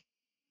as?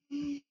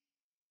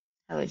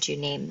 How would you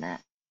name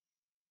that?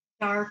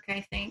 Dark,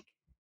 I think.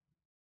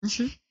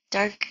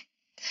 Dark.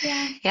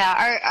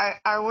 Yeah,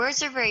 our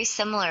words are very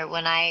similar.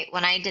 When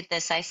I did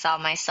this, I saw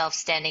myself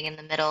standing in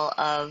the middle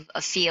of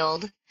a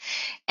field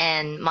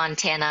in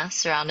Montana,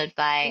 surrounded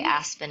by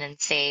aspen and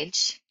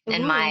sage.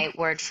 And my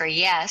word for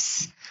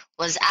yes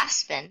was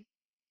aspen.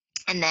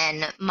 And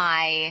then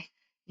my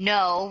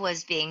no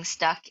was being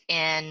stuck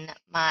in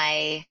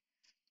my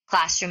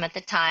classroom at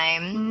the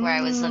time, where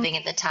I was living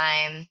at the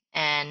time,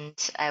 and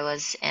I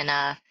was in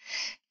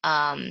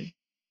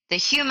the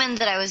human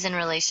that I was in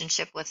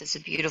relationship with is a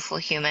beautiful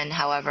human.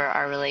 However,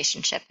 our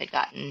relationship had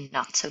gotten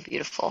not so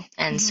beautiful.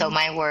 And so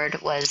my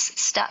word was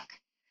stuck,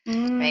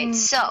 right?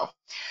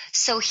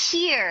 So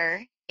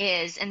here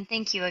is, and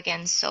thank you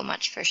again so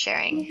much for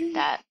sharing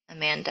that,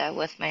 Amanda,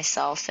 with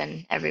myself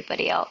and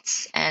everybody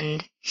else.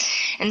 And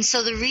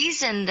so the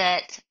reason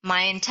that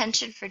my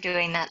intention for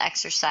doing that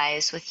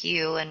exercise with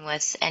you and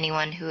with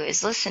anyone who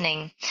is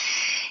listening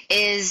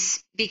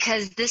is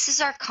because this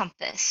is our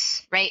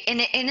compass, right?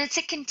 And it's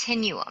a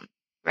continuum,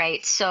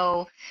 right?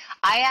 So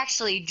I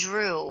actually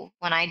drew,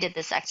 when I did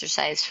this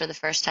exercise for the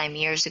first time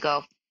years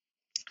ago,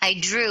 I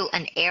drew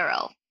an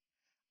arrow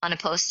on a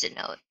Post-it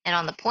note. And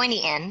on the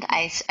pointy end,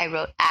 I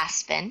wrote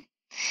aspen.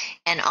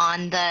 And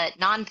on the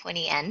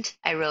non-pointy end,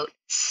 I wrote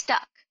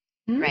stuck,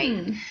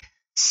 right?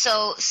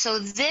 So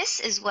this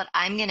is what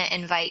I'm going to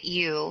invite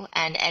you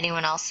and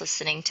anyone else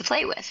listening to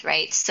play with,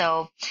 right?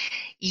 So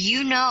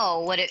you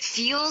know what it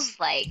feels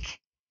like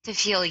to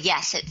feel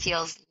yes. It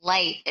feels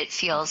light. It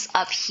feels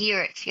up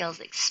here. It feels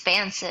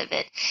expansive.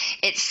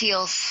 It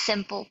feels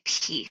simple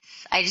peace.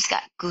 I just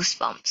got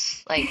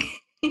goosebumps, like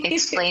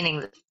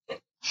explaining this.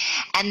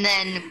 And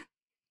then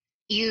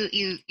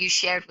you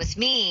shared with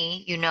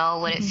me, you know,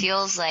 what it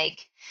feels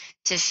like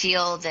to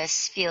feel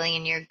this feeling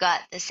in your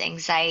gut, this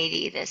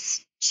anxiety,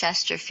 this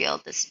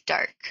Chesterfield, this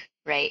dark,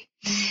 right?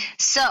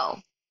 So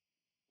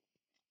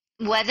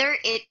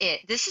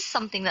this is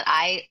something that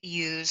I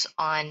use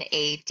on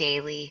a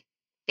daily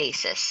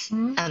basis,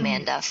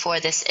 Amanda, for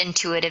this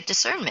intuitive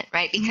discernment,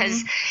 right?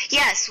 Because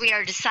yes, we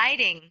are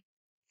deciding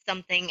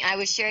something. I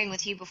was sharing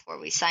with you before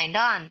we signed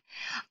on.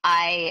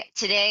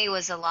 Today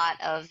was a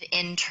lot of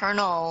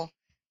internal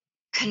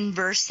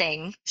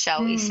conversing,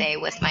 shall we say,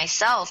 with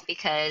myself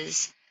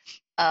because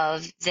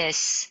of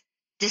this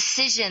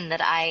decision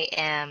that I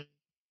am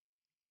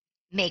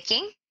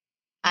making.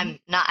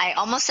 I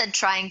almost said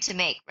trying to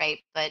make, right?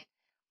 But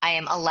I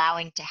am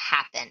allowing to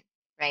happen,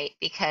 right?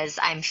 Because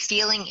I'm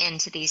feeling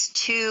into these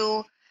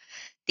two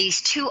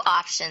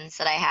options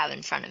that I have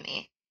in front of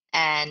me.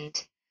 And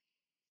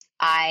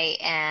I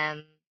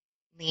am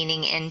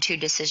leaning into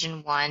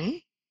decision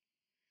 1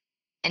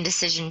 and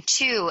decision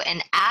 2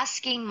 and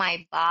asking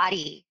my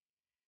body,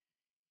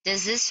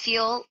 does this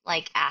feel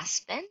like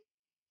aspen?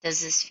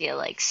 Does this feel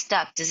like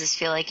stuck? Does this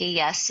feel like a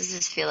yes? Does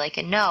this feel like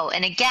a no?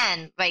 And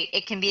again, right,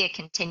 it can be a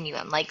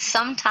continuum. Like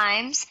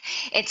sometimes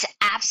it's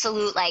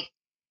absolute like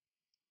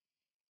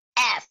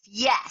F,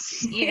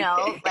 yes,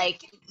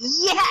 like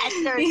yes,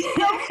 there's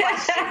no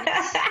question.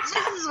 This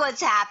is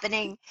what's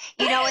happening,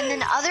 and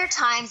then other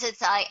times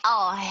it's like,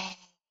 oh,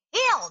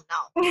 hell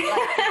no.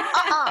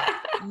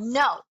 Like,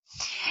 no.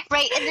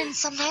 Right. And then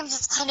sometimes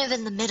it's kind of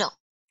in the middle.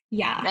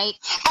 Yeah. Right.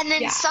 And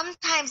then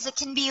sometimes it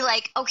can be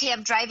like, okay,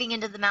 I'm driving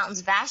into the mountains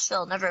of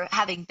Asheville, never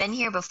having been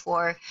here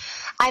before.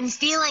 I'm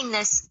feeling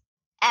this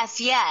F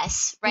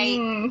yes,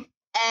 right?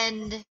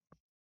 And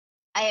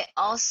I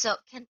also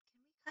can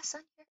we cuss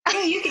on here?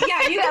 You can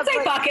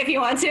say fuck if you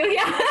want to.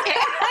 Yeah.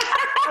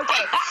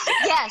 Okay.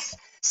 Yes.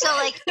 So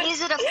like,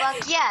 is it a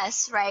fuck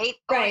yes, right?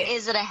 Right. Or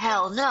is it a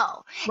hell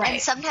no? Right.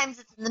 And sometimes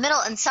it's in the middle.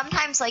 And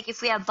sometimes like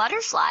if we have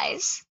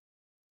butterflies,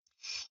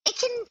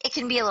 it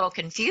can be a little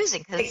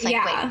confusing because it's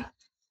like, wait,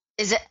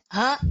 is it,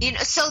 huh?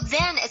 So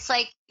then it's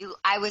like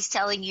I was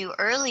telling you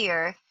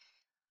earlier,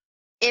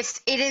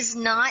 if it is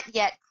not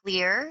yet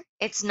clear,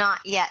 it's not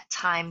yet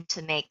time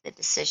to make the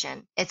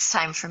decision. It's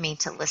time for me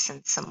to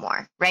listen some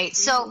more, right?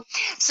 So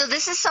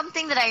this is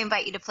something that I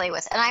invite you to play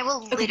with. And I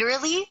will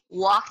literally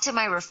walk to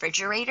my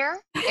refrigerator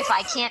if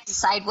I can't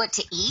decide what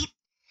to eat,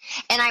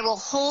 and I will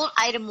hold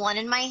item 1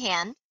 in my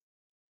hand.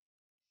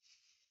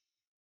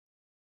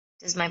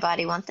 Does my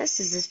body want this?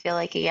 Does this feel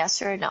like a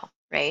yes or a no?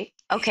 Right?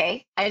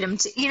 Okay. Item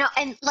 2,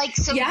 and like,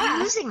 so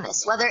using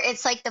this, whether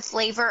it's like the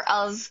flavor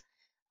of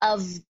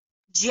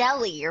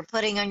jelly you're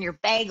putting on your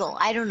bagel,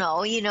 I don't know,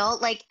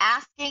 like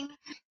asking,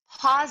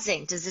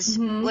 pausing,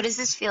 what does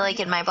this feel like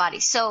in my body?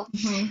 So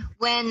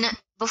when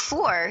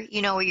before,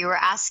 where you were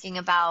asking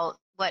about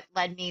what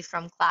led me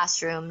from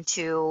classroom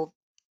to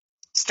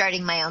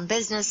starting my own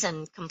business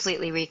and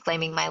completely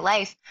reclaiming my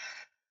life,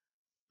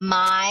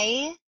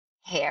 my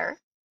hair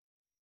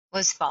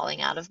was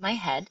falling out of my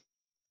head.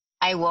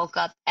 I woke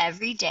up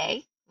every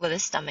day with a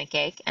stomach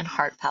ache and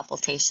heart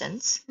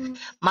palpitations.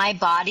 My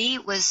body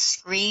was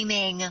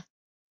screaming,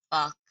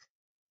 fuck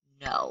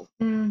no.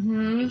 What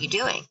are you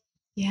doing?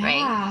 Yeah.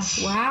 Right?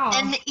 Wow.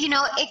 And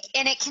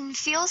it can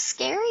feel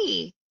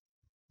scary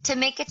to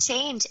make a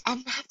change,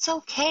 and that's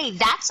okay.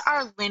 That's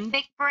our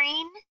limbic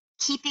brain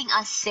keeping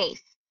us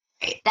safe.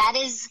 Right. That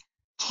is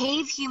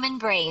cave human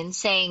brain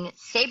saying,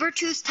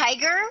 saber-toothed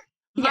tiger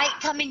might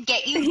come and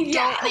get you.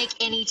 Don't make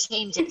any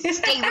changes.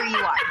 Stay where you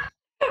are.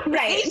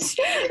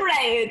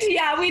 Right.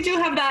 Yeah, we do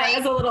have that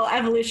as a little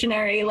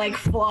evolutionary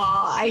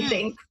flaw, I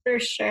think, for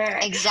sure.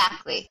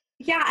 Exactly.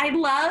 Yeah, I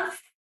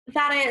love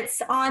that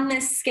it's on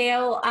this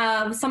scale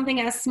of something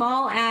as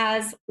small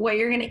as what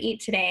you're going to eat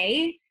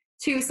today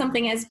to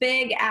something as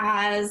big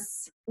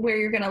as where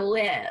you're going to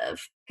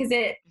live.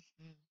 Because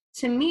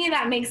to me,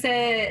 that makes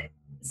it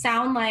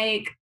sound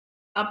like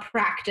a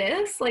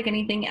practice, like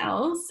anything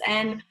else,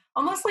 and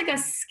almost like a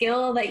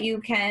skill that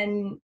you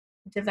can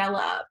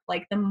develop.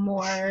 Like the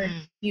more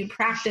you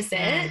practice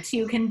it,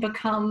 you can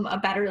become a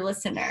better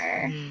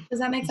listener. Does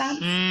that make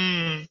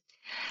sense?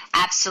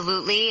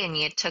 Absolutely. And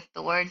you took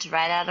the words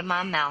right out of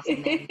my mouth.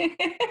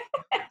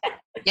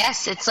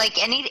 Yes, it's like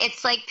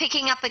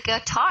picking up a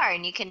guitar,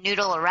 and you can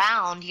noodle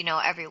around,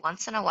 every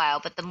once in a while.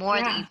 But the more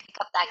that you pick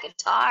up that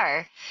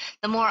guitar,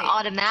 the more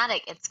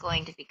automatic it's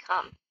going to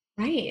become.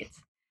 Right.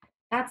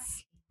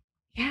 That's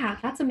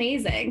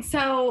amazing.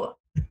 So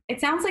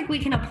it sounds like we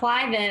can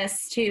apply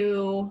this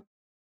to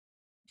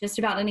just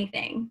about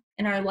anything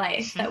in our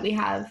life that we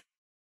have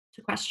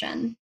to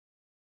question,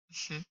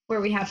 where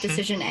we have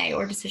decision A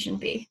or decision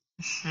B.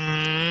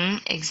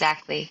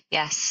 Exactly.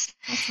 Yes.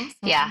 That's awesome.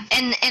 Yeah.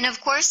 And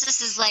of course, this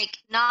is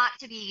not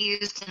to be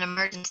used in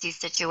emergency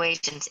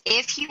situations.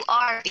 If you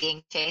are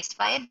being chased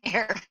by a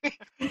bear,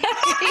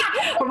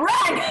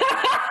 run!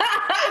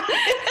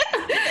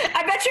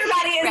 I bet your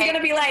body is going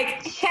to be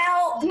like,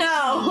 hell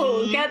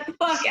no, get the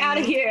fuck out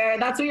of here.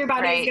 That's what your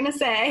body is going to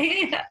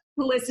say.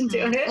 Listen to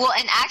it. Well,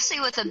 and actually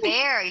with a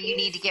bear, you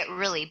need to get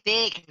really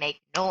big and make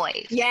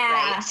noise.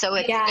 Yeah. Right? So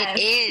it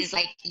is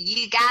like,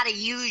 you got to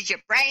use your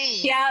brain.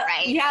 Yeah.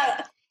 Right.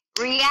 Yeah.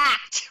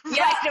 react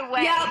right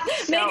away. Yeah,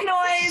 So, make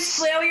noise,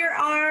 flail your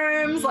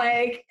arms,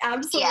 like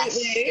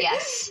absolutely.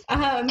 Yes.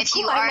 If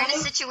you are in a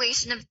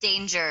situation of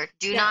danger,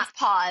 do not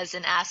pause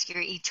and ask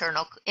your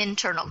internal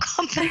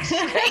compass.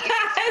 Right?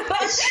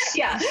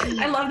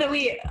 I love that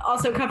we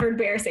also covered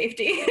bear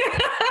safety.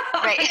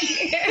 Right.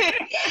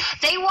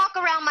 They walk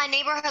around my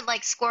neighborhood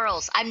like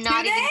squirrels. I'm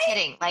not even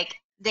kidding. Like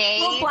they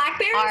black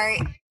bears are.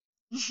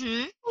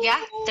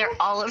 Yeah, they're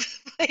all over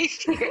the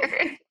place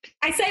here.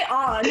 I say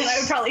on, and I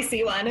would probably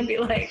see one and be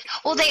like,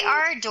 well, they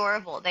are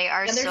adorable. They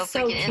are so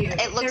freaking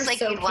cute. It looks like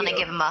you'd want to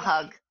give them a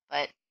hug,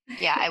 but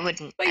yeah, I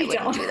wouldn't. But you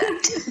don't do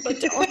that. But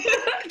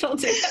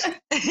don't do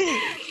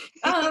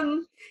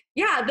that.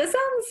 Yeah, this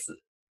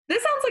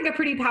sounds like a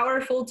pretty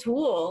powerful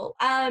tool.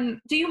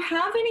 Do you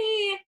have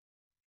any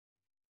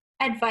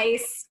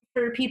advice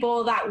for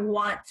people that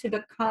want to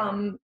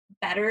become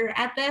better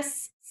at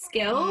this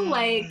skill?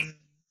 Like,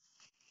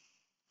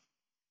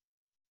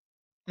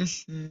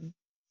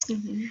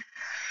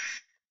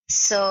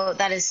 So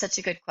that is such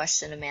a good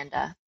question,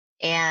 Amanda.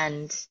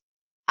 And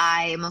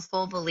I am a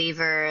full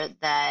believer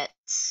that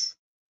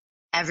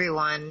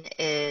everyone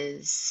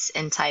is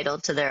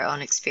entitled to their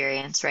own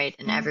experience, right?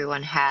 And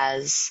everyone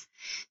has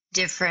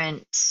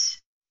different,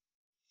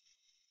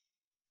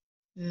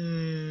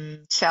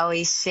 shall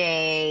we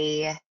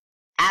say,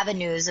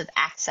 avenues of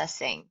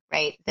accessing,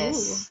 right?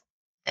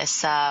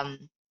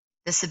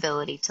 This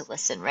ability to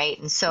listen, right?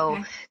 And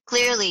so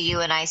clearly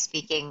you and I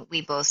speaking,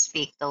 we both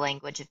speak the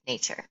language of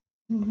nature,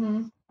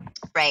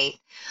 right?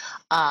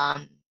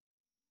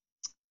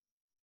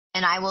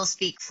 And I will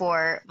speak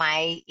for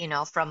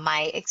from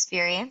my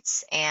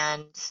experience.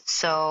 And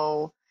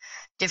so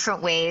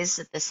different ways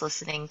that this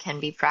listening can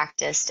be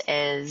practiced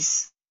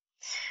is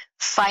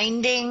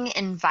finding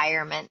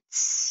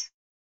environments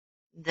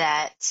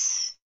that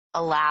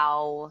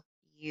allow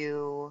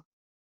you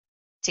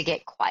to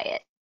get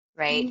quiet,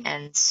 right?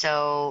 And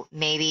so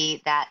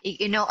maybe that,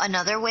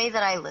 another way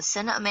that I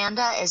listen,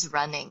 Amanda, is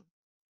running.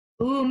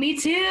 Ooh, me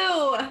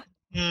too.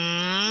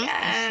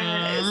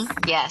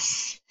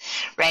 Yes.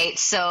 Right.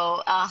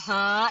 So,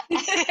 I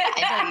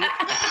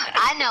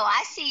know,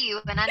 I see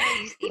you, and I know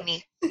you see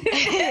me.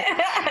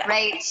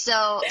 Right.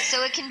 So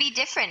it can be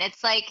different.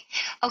 It's like,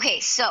 okay,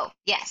 so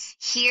yes,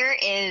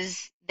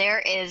 there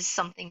is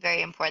something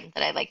very important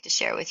that I'd like to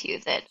share with you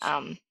that,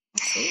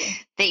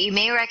 that you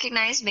may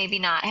recognize, maybe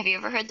not. Have you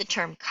ever heard the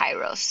term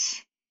kairos?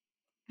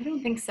 I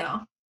don't think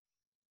so.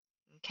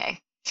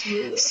 Okay.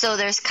 So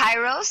there's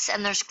kairos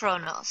and there's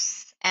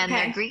chronos, and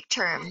they're Greek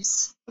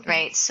terms,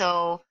 right?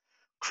 So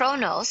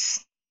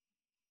chronos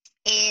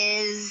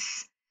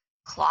is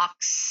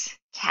clocks,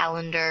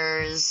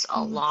 calendars,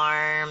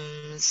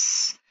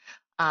 alarms,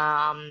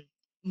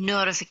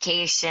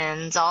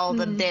 notifications, all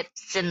the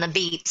bips and the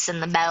beeps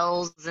and the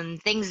bells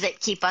and things that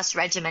keep us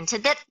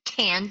regimented that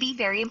can be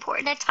very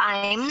important at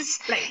times,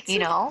 right.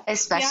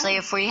 Especially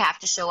if we have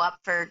to show up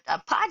for a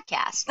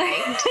podcast,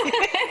 right?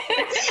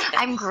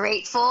 I'm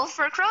grateful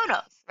for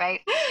Chronos,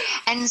 right?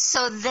 And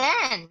so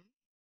then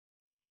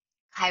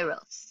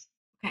Kairos.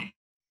 Okay.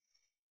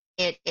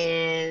 It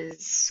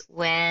is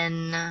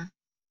when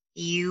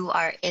you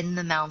are in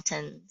the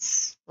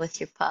mountains with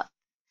your pup.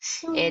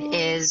 It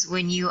is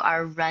when you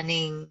are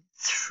running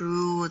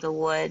through the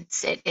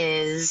woods. It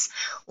is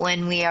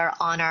when we are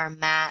on our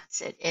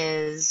mats. It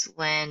is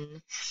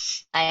when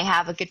I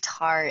have a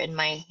guitar in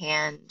my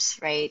hand,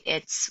 right?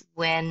 It's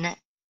when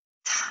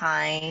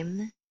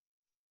time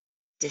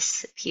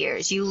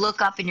disappears. You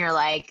look up and you're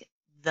like,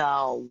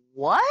 the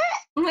what?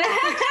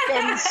 It's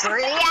been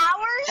 3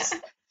 hours?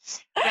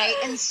 Right?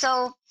 And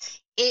so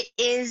it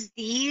is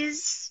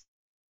these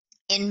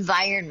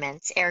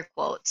environments, air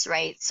quotes,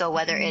 right? So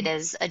whether it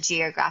is a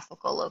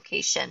geographical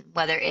location,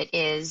 whether it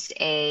is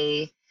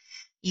a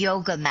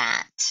yoga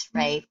mat,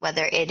 right?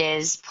 Whether it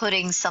is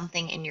putting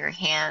something in your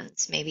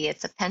hands, maybe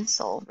it's a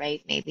pencil,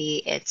 right?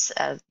 Maybe it's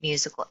a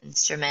musical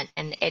instrument.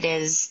 And it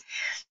is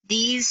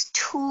these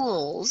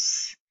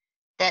tools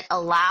that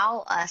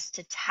allow us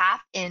to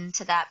tap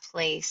into that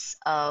place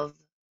of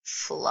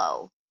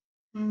flow,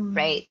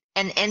 right?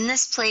 And in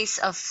this place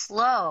of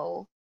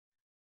flow,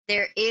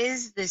 there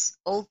is this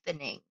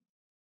opening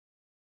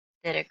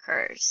that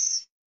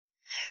occurs,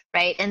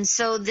 right? And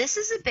so this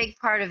is a big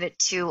part of it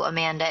too,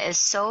 Amanda, is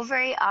so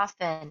very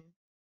often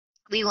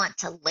we want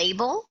to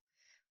label,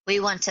 we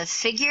want to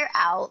figure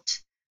out,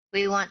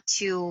 we want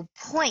to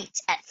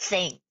point at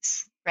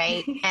things,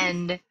 right?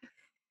 And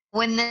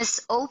when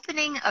this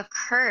opening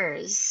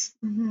occurs,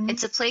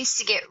 it's a place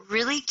to get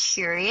really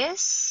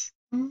curious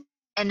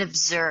and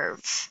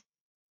observe,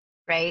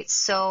 right?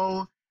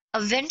 So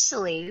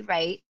eventually,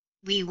 right,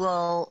 we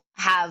will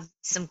have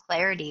some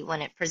clarity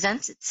when it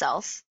presents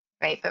itself,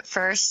 right? But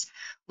first,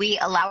 we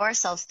allow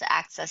ourselves to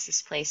access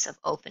this place of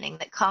opening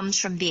that comes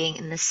from being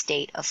in the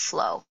state of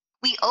flow.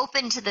 We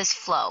open to this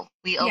flow.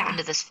 We open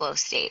to this flow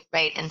state,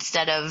 right?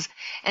 Instead of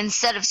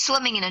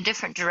swimming in a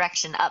different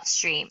direction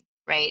upstream,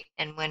 right?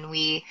 And when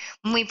we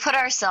put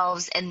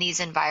ourselves in these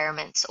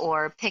environments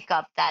or pick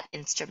up that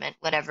instrument,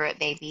 whatever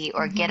it may be,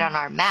 or get on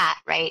our mat,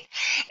 right?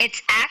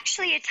 It's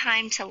actually a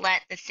time to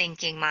let the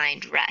thinking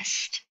mind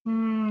rest,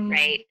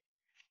 right?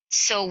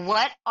 So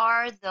what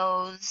are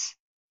those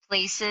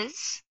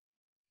places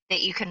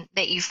that you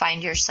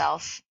find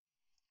yourself?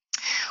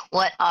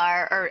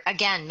 Or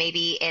again,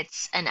 maybe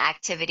it's an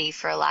activity,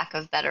 for lack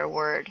of better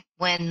word,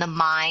 when the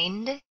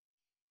mind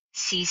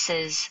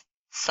ceases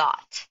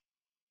thought.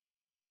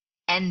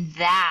 And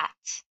that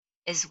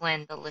is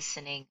when the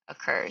listening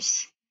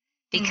occurs,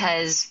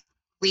 because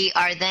we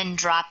are then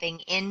dropping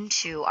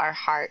into our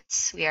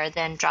hearts. We are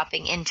then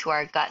dropping into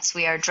our guts.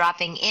 We are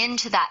dropping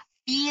into that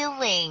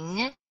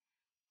feeling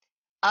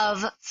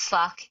of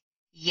fuck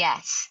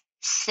yes,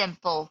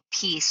 simple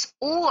peace,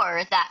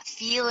 or that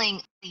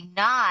feeling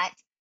not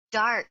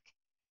dark,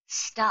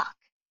 stuck,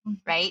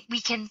 right? We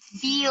can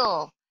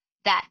feel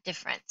that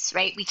difference,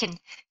 right? We can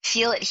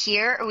feel it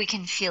here or we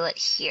can feel it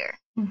here,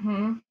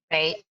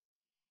 right?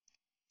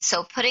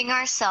 So putting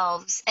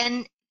ourselves,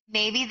 and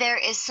maybe there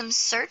is some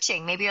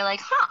searching. Maybe you're like,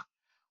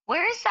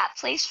 where is that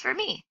place for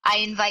me? I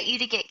invite you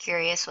to get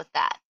curious with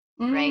that,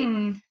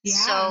 right? Yeah.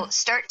 So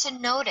start to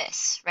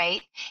notice,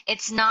 right?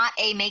 It's not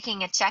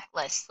making a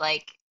checklist.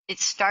 Like,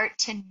 it's start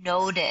to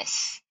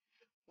notice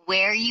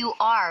where you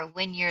are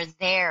when you're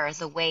there,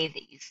 the way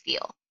that you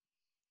feel.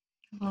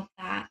 I love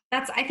that.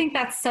 I think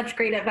that's such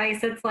great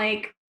advice. It's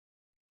like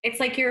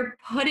you're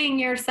putting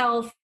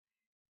yourself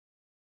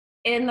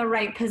in the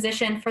right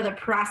position for the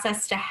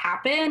process to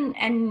happen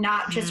and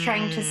not just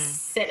trying to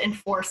sit and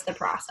force the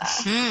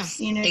process.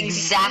 You know what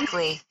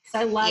exactly. I mean? So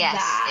I love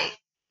that.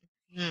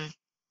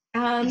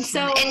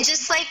 So and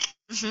just like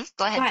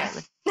go ahead,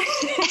 darling.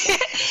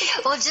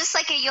 Well, just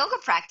like a yoga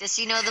practice,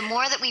 the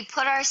more that we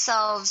put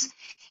ourselves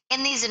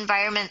in these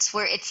environments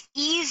where it's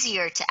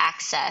easier to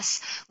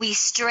access, we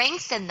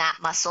strengthen that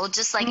muscle,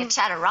 just like a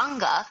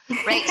chaturanga,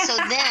 right? So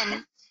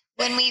then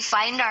when we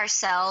find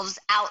ourselves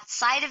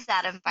outside of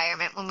that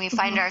environment, when we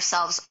find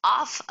ourselves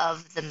off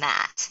of the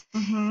mat,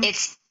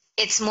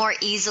 it's more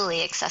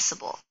easily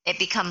accessible. It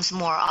becomes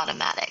more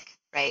automatic,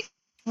 right?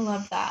 I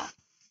love that.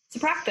 It's a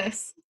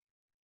practice.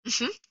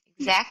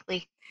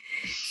 Exactly.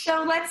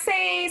 So let's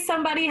say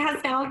somebody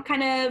has now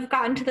kind of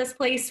gotten to this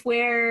place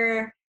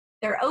where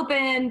they're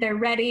open, they're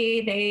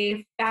ready,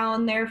 they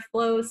found their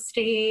flow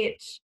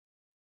state.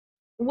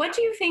 What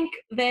do you think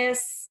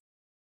this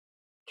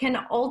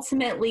can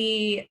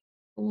ultimately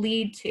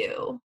lead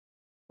to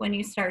when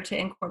you start to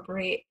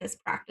incorporate this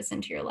practice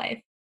into your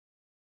life?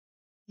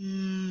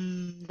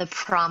 The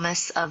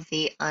promise of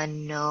the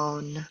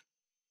unknown.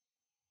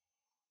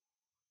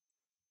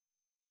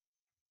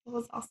 That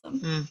was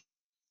awesome.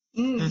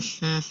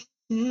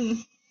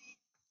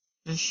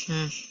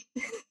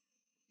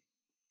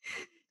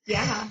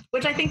 Yeah,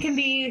 which I think can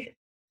be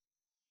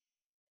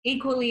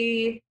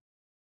equally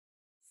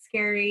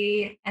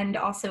scary and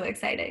also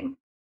exciting.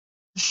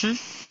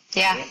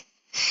 Yeah, right?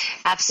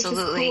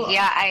 absolutely. Cool.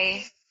 Yeah,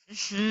 I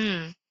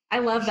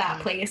love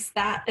that place.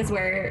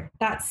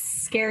 That's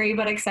scary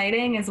but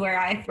exciting is where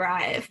I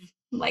thrive.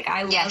 Like,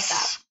 I love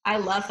that. I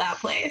love that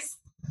place.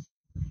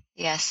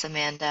 Yes,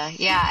 Amanda.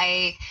 Yeah,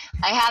 I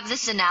have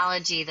this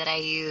analogy that I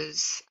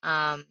use.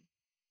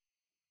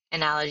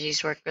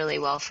 Analogies work really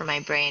well for my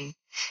brain,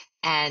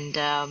 and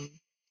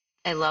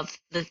I love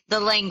the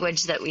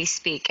language that we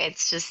speak.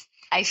 It's just,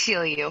 I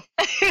feel you.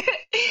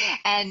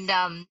 And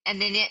then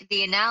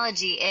the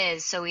analogy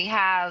is, so we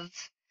have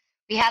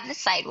the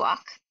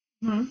sidewalk,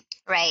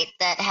 right,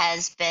 that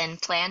has been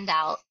planned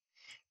out,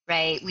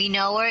 right? We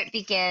know where it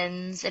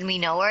begins and we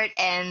know where it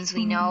ends.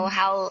 We know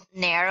how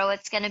narrow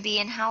it's going to be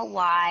and how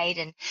wide,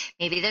 and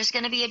maybe there's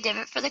going to be a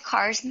divot for the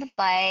cars and the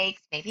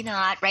bikes, maybe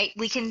not, right?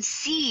 We can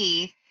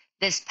see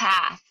this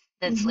path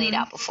that's laid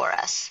out before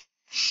us.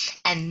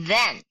 And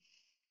then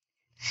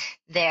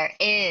there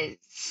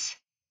is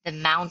the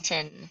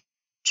mountain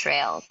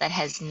trail that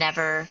has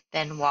never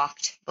been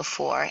walked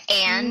before.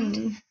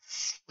 And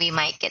we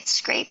might get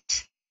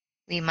scraped.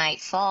 We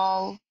might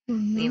fall.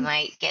 We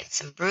might get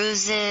some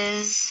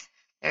bruises.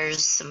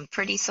 There's some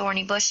pretty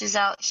thorny bushes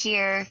out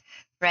here,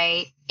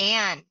 right?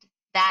 And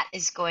that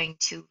is going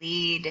to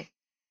lead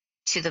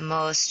to the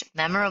most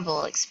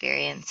memorable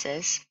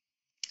experiences.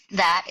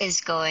 That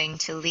is going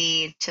to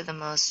lead to the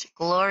most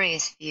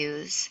glorious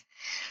views.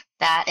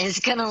 That is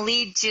going to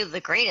lead to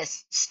the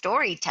greatest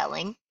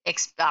storytelling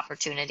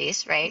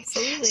opportunities, right?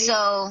 Absolutely.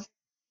 So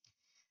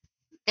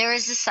there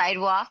is the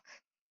sidewalk,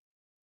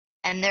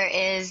 and there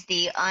is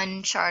the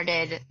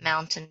uncharted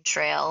mountain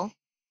trail.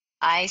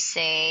 I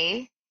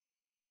say,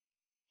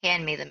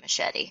 hand me the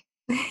machete.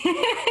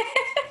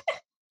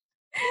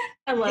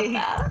 I love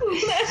that.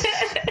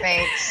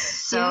 Right.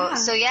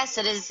 So yes,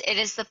 it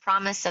is the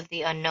promise of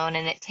the unknown,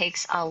 and it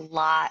takes a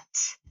lot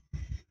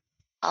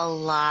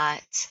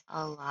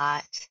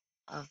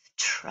of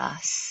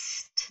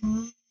trust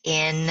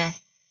in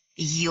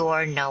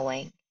your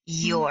knowing,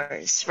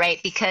 yours,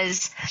 right?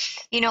 Because,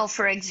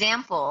 for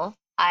example,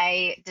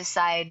 I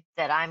decide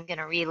that I'm going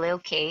to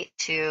relocate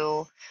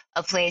to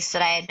a place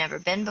that I had never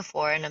been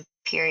before in a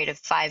period of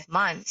 5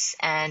 months.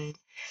 And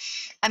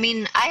I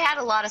mean, I had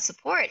a lot of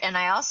support, and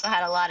I also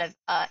had a lot of,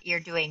 you're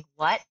doing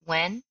what,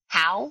 when,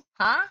 how,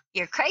 huh?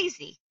 You're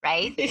crazy,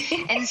 right?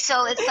 And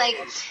so it's like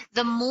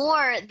the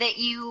more that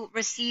you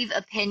receive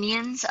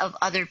opinions of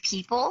other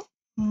people,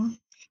 Mhm.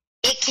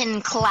 it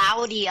can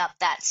cloudy up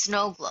that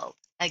snow globe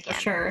again,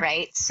 sure.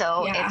 right?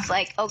 So Yeah. it's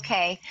like,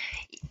 okay,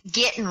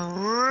 getting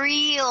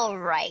real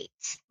right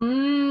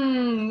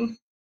Mm.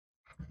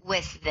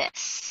 with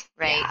this,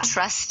 right? Yeah.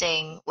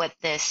 Trusting what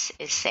this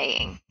is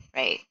saying,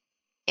 right?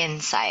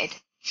 Inside.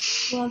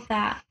 Love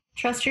that.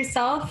 Trust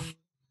yourself.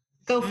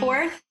 Go Mhm.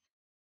 forth.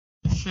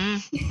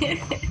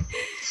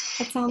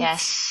 Mhm.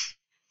 Yes.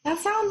 That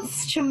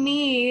sounds to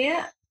me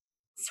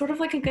sort of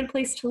like a good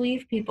place to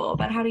leave people,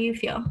 but how do you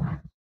feel?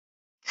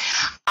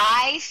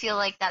 I feel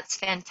like that's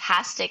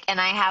fantastic.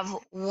 And I have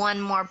one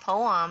more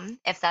poem,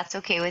 if that's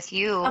okay with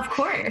you, Of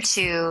course.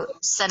 to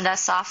send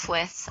us off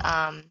with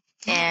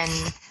in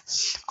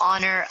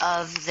honor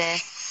of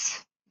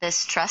this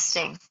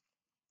trusting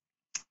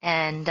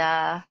and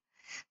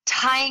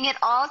tying it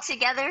all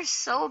together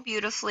so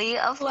beautifully,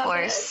 of Love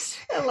course,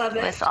 it. I love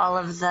it. with all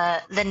of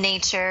the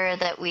nature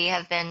that we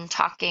have been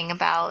talking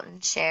about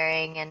and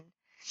sharing, and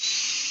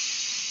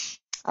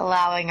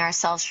allowing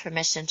ourselves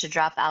permission to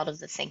drop out of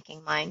the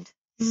thinking mind.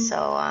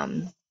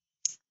 So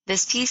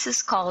this piece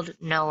is called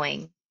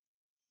Knowing.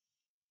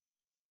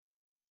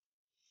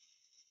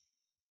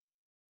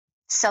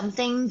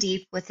 Something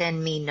deep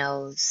within me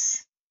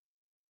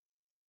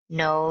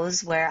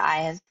knows where I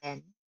have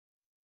been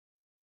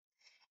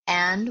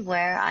and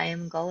where I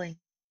am going.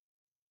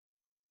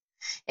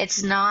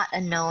 It's not a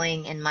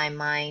knowing in my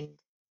mind.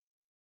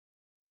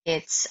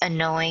 It's a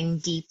knowing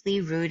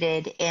deeply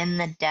rooted in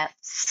the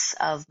depths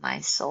of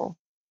my soul.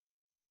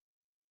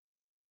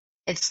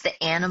 It's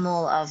the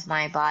animal of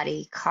my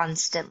body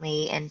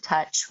constantly in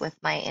touch with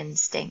my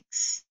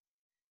instincts,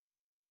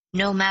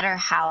 no matter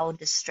how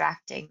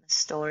distracting the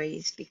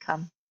stories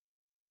become.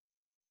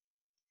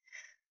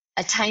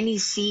 A tiny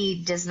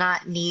seed does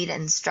not need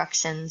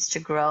instructions to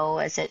grow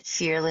as it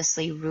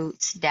fearlessly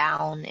roots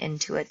down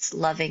into its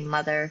loving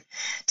mother,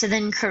 to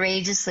then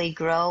courageously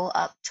grow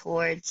up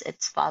towards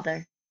its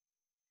father.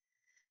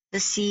 The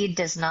seed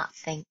does not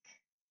think,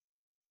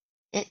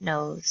 it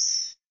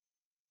knows.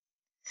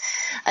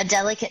 A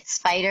delicate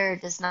spider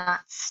does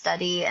not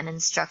study an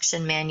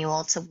instruction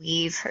manual to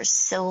weave her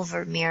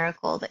silver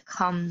miracle that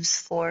comes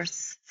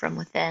forth from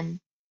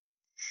within,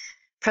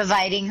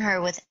 providing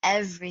her with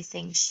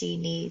everything she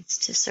needs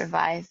to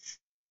survive.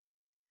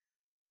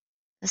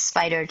 The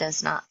spider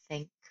does not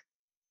think.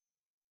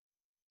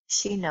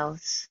 She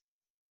knows.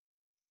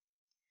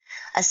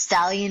 A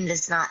stallion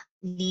does not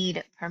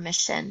need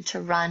permission to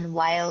run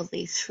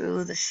wildly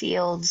through the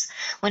fields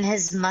when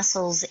his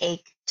muscles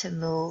ache to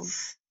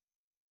move.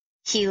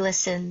 He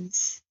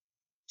listens.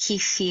 He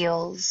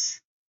feels.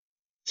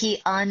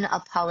 He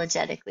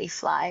unapologetically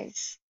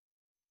flies.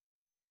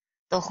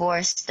 The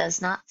horse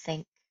does not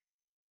think.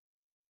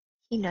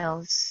 He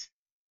knows.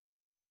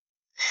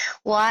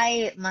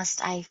 Why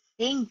must I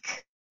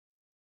think?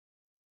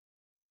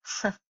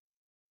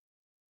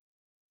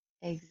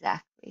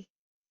 Exactly.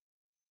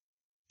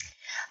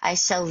 I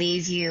shall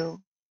leave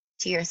you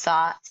to your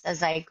thoughts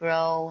as I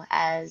grow,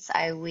 as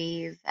I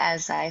weave,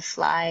 as I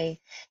fly,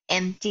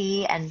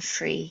 empty and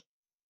free.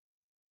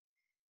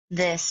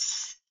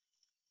 This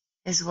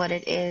is what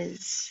it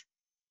is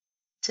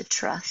to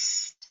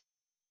trust.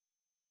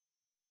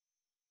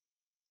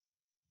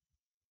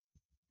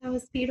 That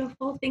was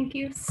beautiful. Thank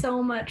you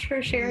so much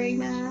for sharing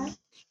that.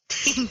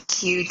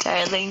 Thank you,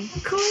 darling.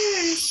 Of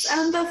course.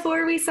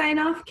 Before we sign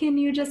off, can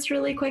you just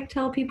really quick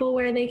tell people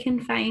where they can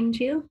find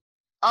you?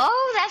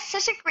 Oh, that's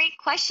such a great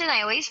question.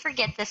 I always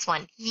forget this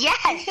one.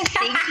 Yes,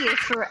 thank you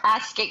for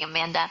asking,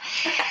 Amanda.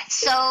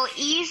 So,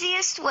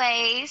 easiest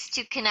ways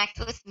to connect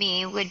with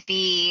me would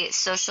be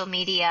social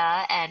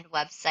media and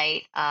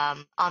website.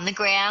 On the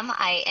gram,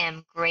 I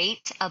am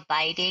Great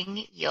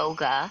Abiding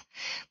Yoga,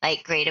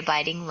 like Great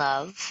Abiding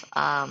Love.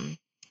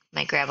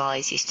 My grandma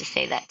always used to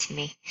say that to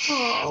me.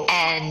 Oh.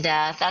 And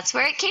that's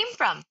where it came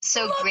from.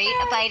 So Great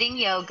Abiding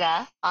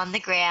Yoga on the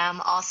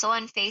gram, also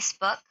on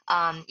Facebook.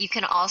 You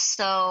can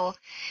also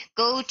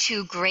go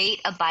to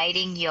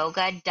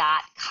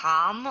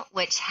greatabidingyoga.com,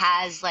 which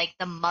has like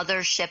the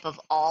mothership of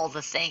all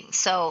the things.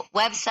 So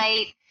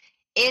website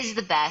is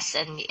the best,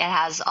 and it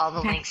has all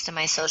the links to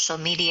my social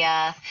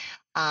media,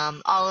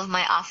 all of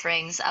my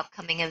offerings,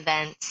 upcoming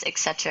events,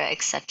 etc.,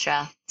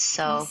 etc.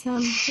 So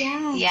Awesome.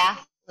 yeah,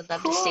 would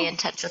love to stay in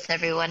touch with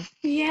everyone.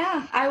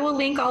 Yeah, I will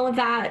link all of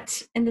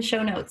that in the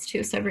show notes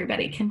too, so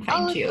everybody can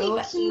find you.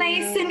 Thank you.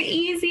 Nice and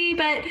easy,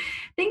 but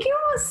thank you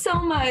so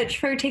much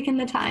for taking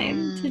the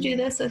time to do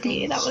this with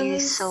me. Thank you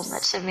so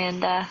much,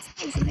 Amanda.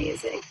 That was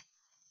amazing.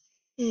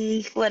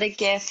 What a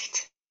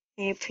gift.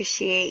 I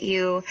appreciate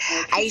you.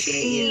 I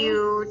see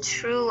you.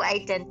 True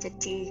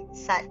identity,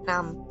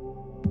 Satnam.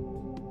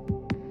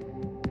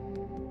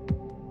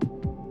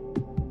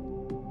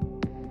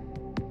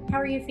 How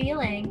are you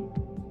feeling?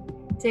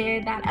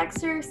 Did that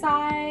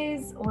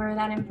exercise or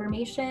that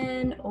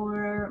information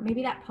or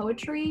maybe that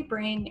poetry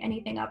bring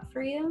anything up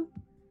for you?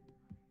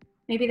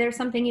 Maybe there's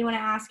something you want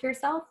to ask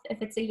yourself, if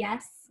it's a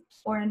yes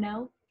or a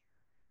no.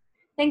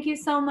 Thank you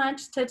so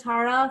much to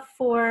Tara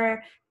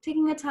for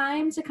taking the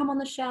time to come on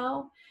the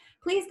show.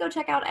 Please go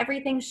check out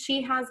everything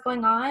she has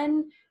going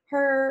on.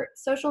 Her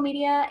social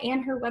media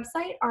and her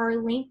website are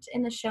linked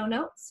in the show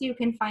notes, so you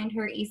can find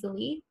her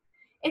easily.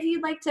 If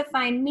you'd like to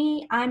find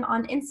me, I'm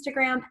on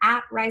Instagram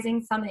at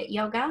Rising Summit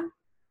Yoga.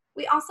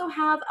 We also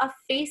have a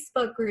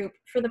Facebook group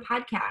for the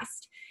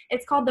podcast.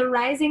 It's called the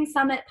Rising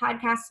Summit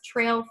Podcast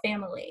Trail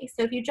Family.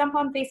 So if you jump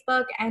on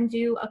Facebook and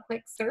do a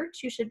quick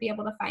search, you should be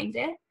able to find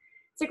it.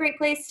 It's a great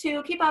place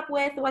to keep up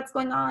with what's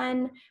going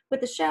on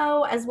with the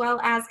show, as well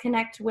as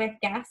connect with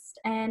guests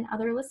and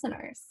other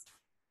listeners.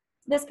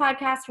 This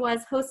podcast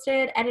was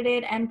hosted,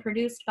 edited, and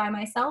produced by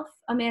myself,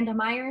 Amanda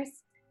Myers.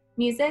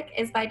 Music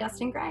is by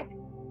Dustin Gregg.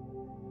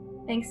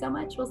 Thanks so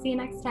much. We'll see you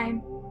next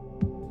time.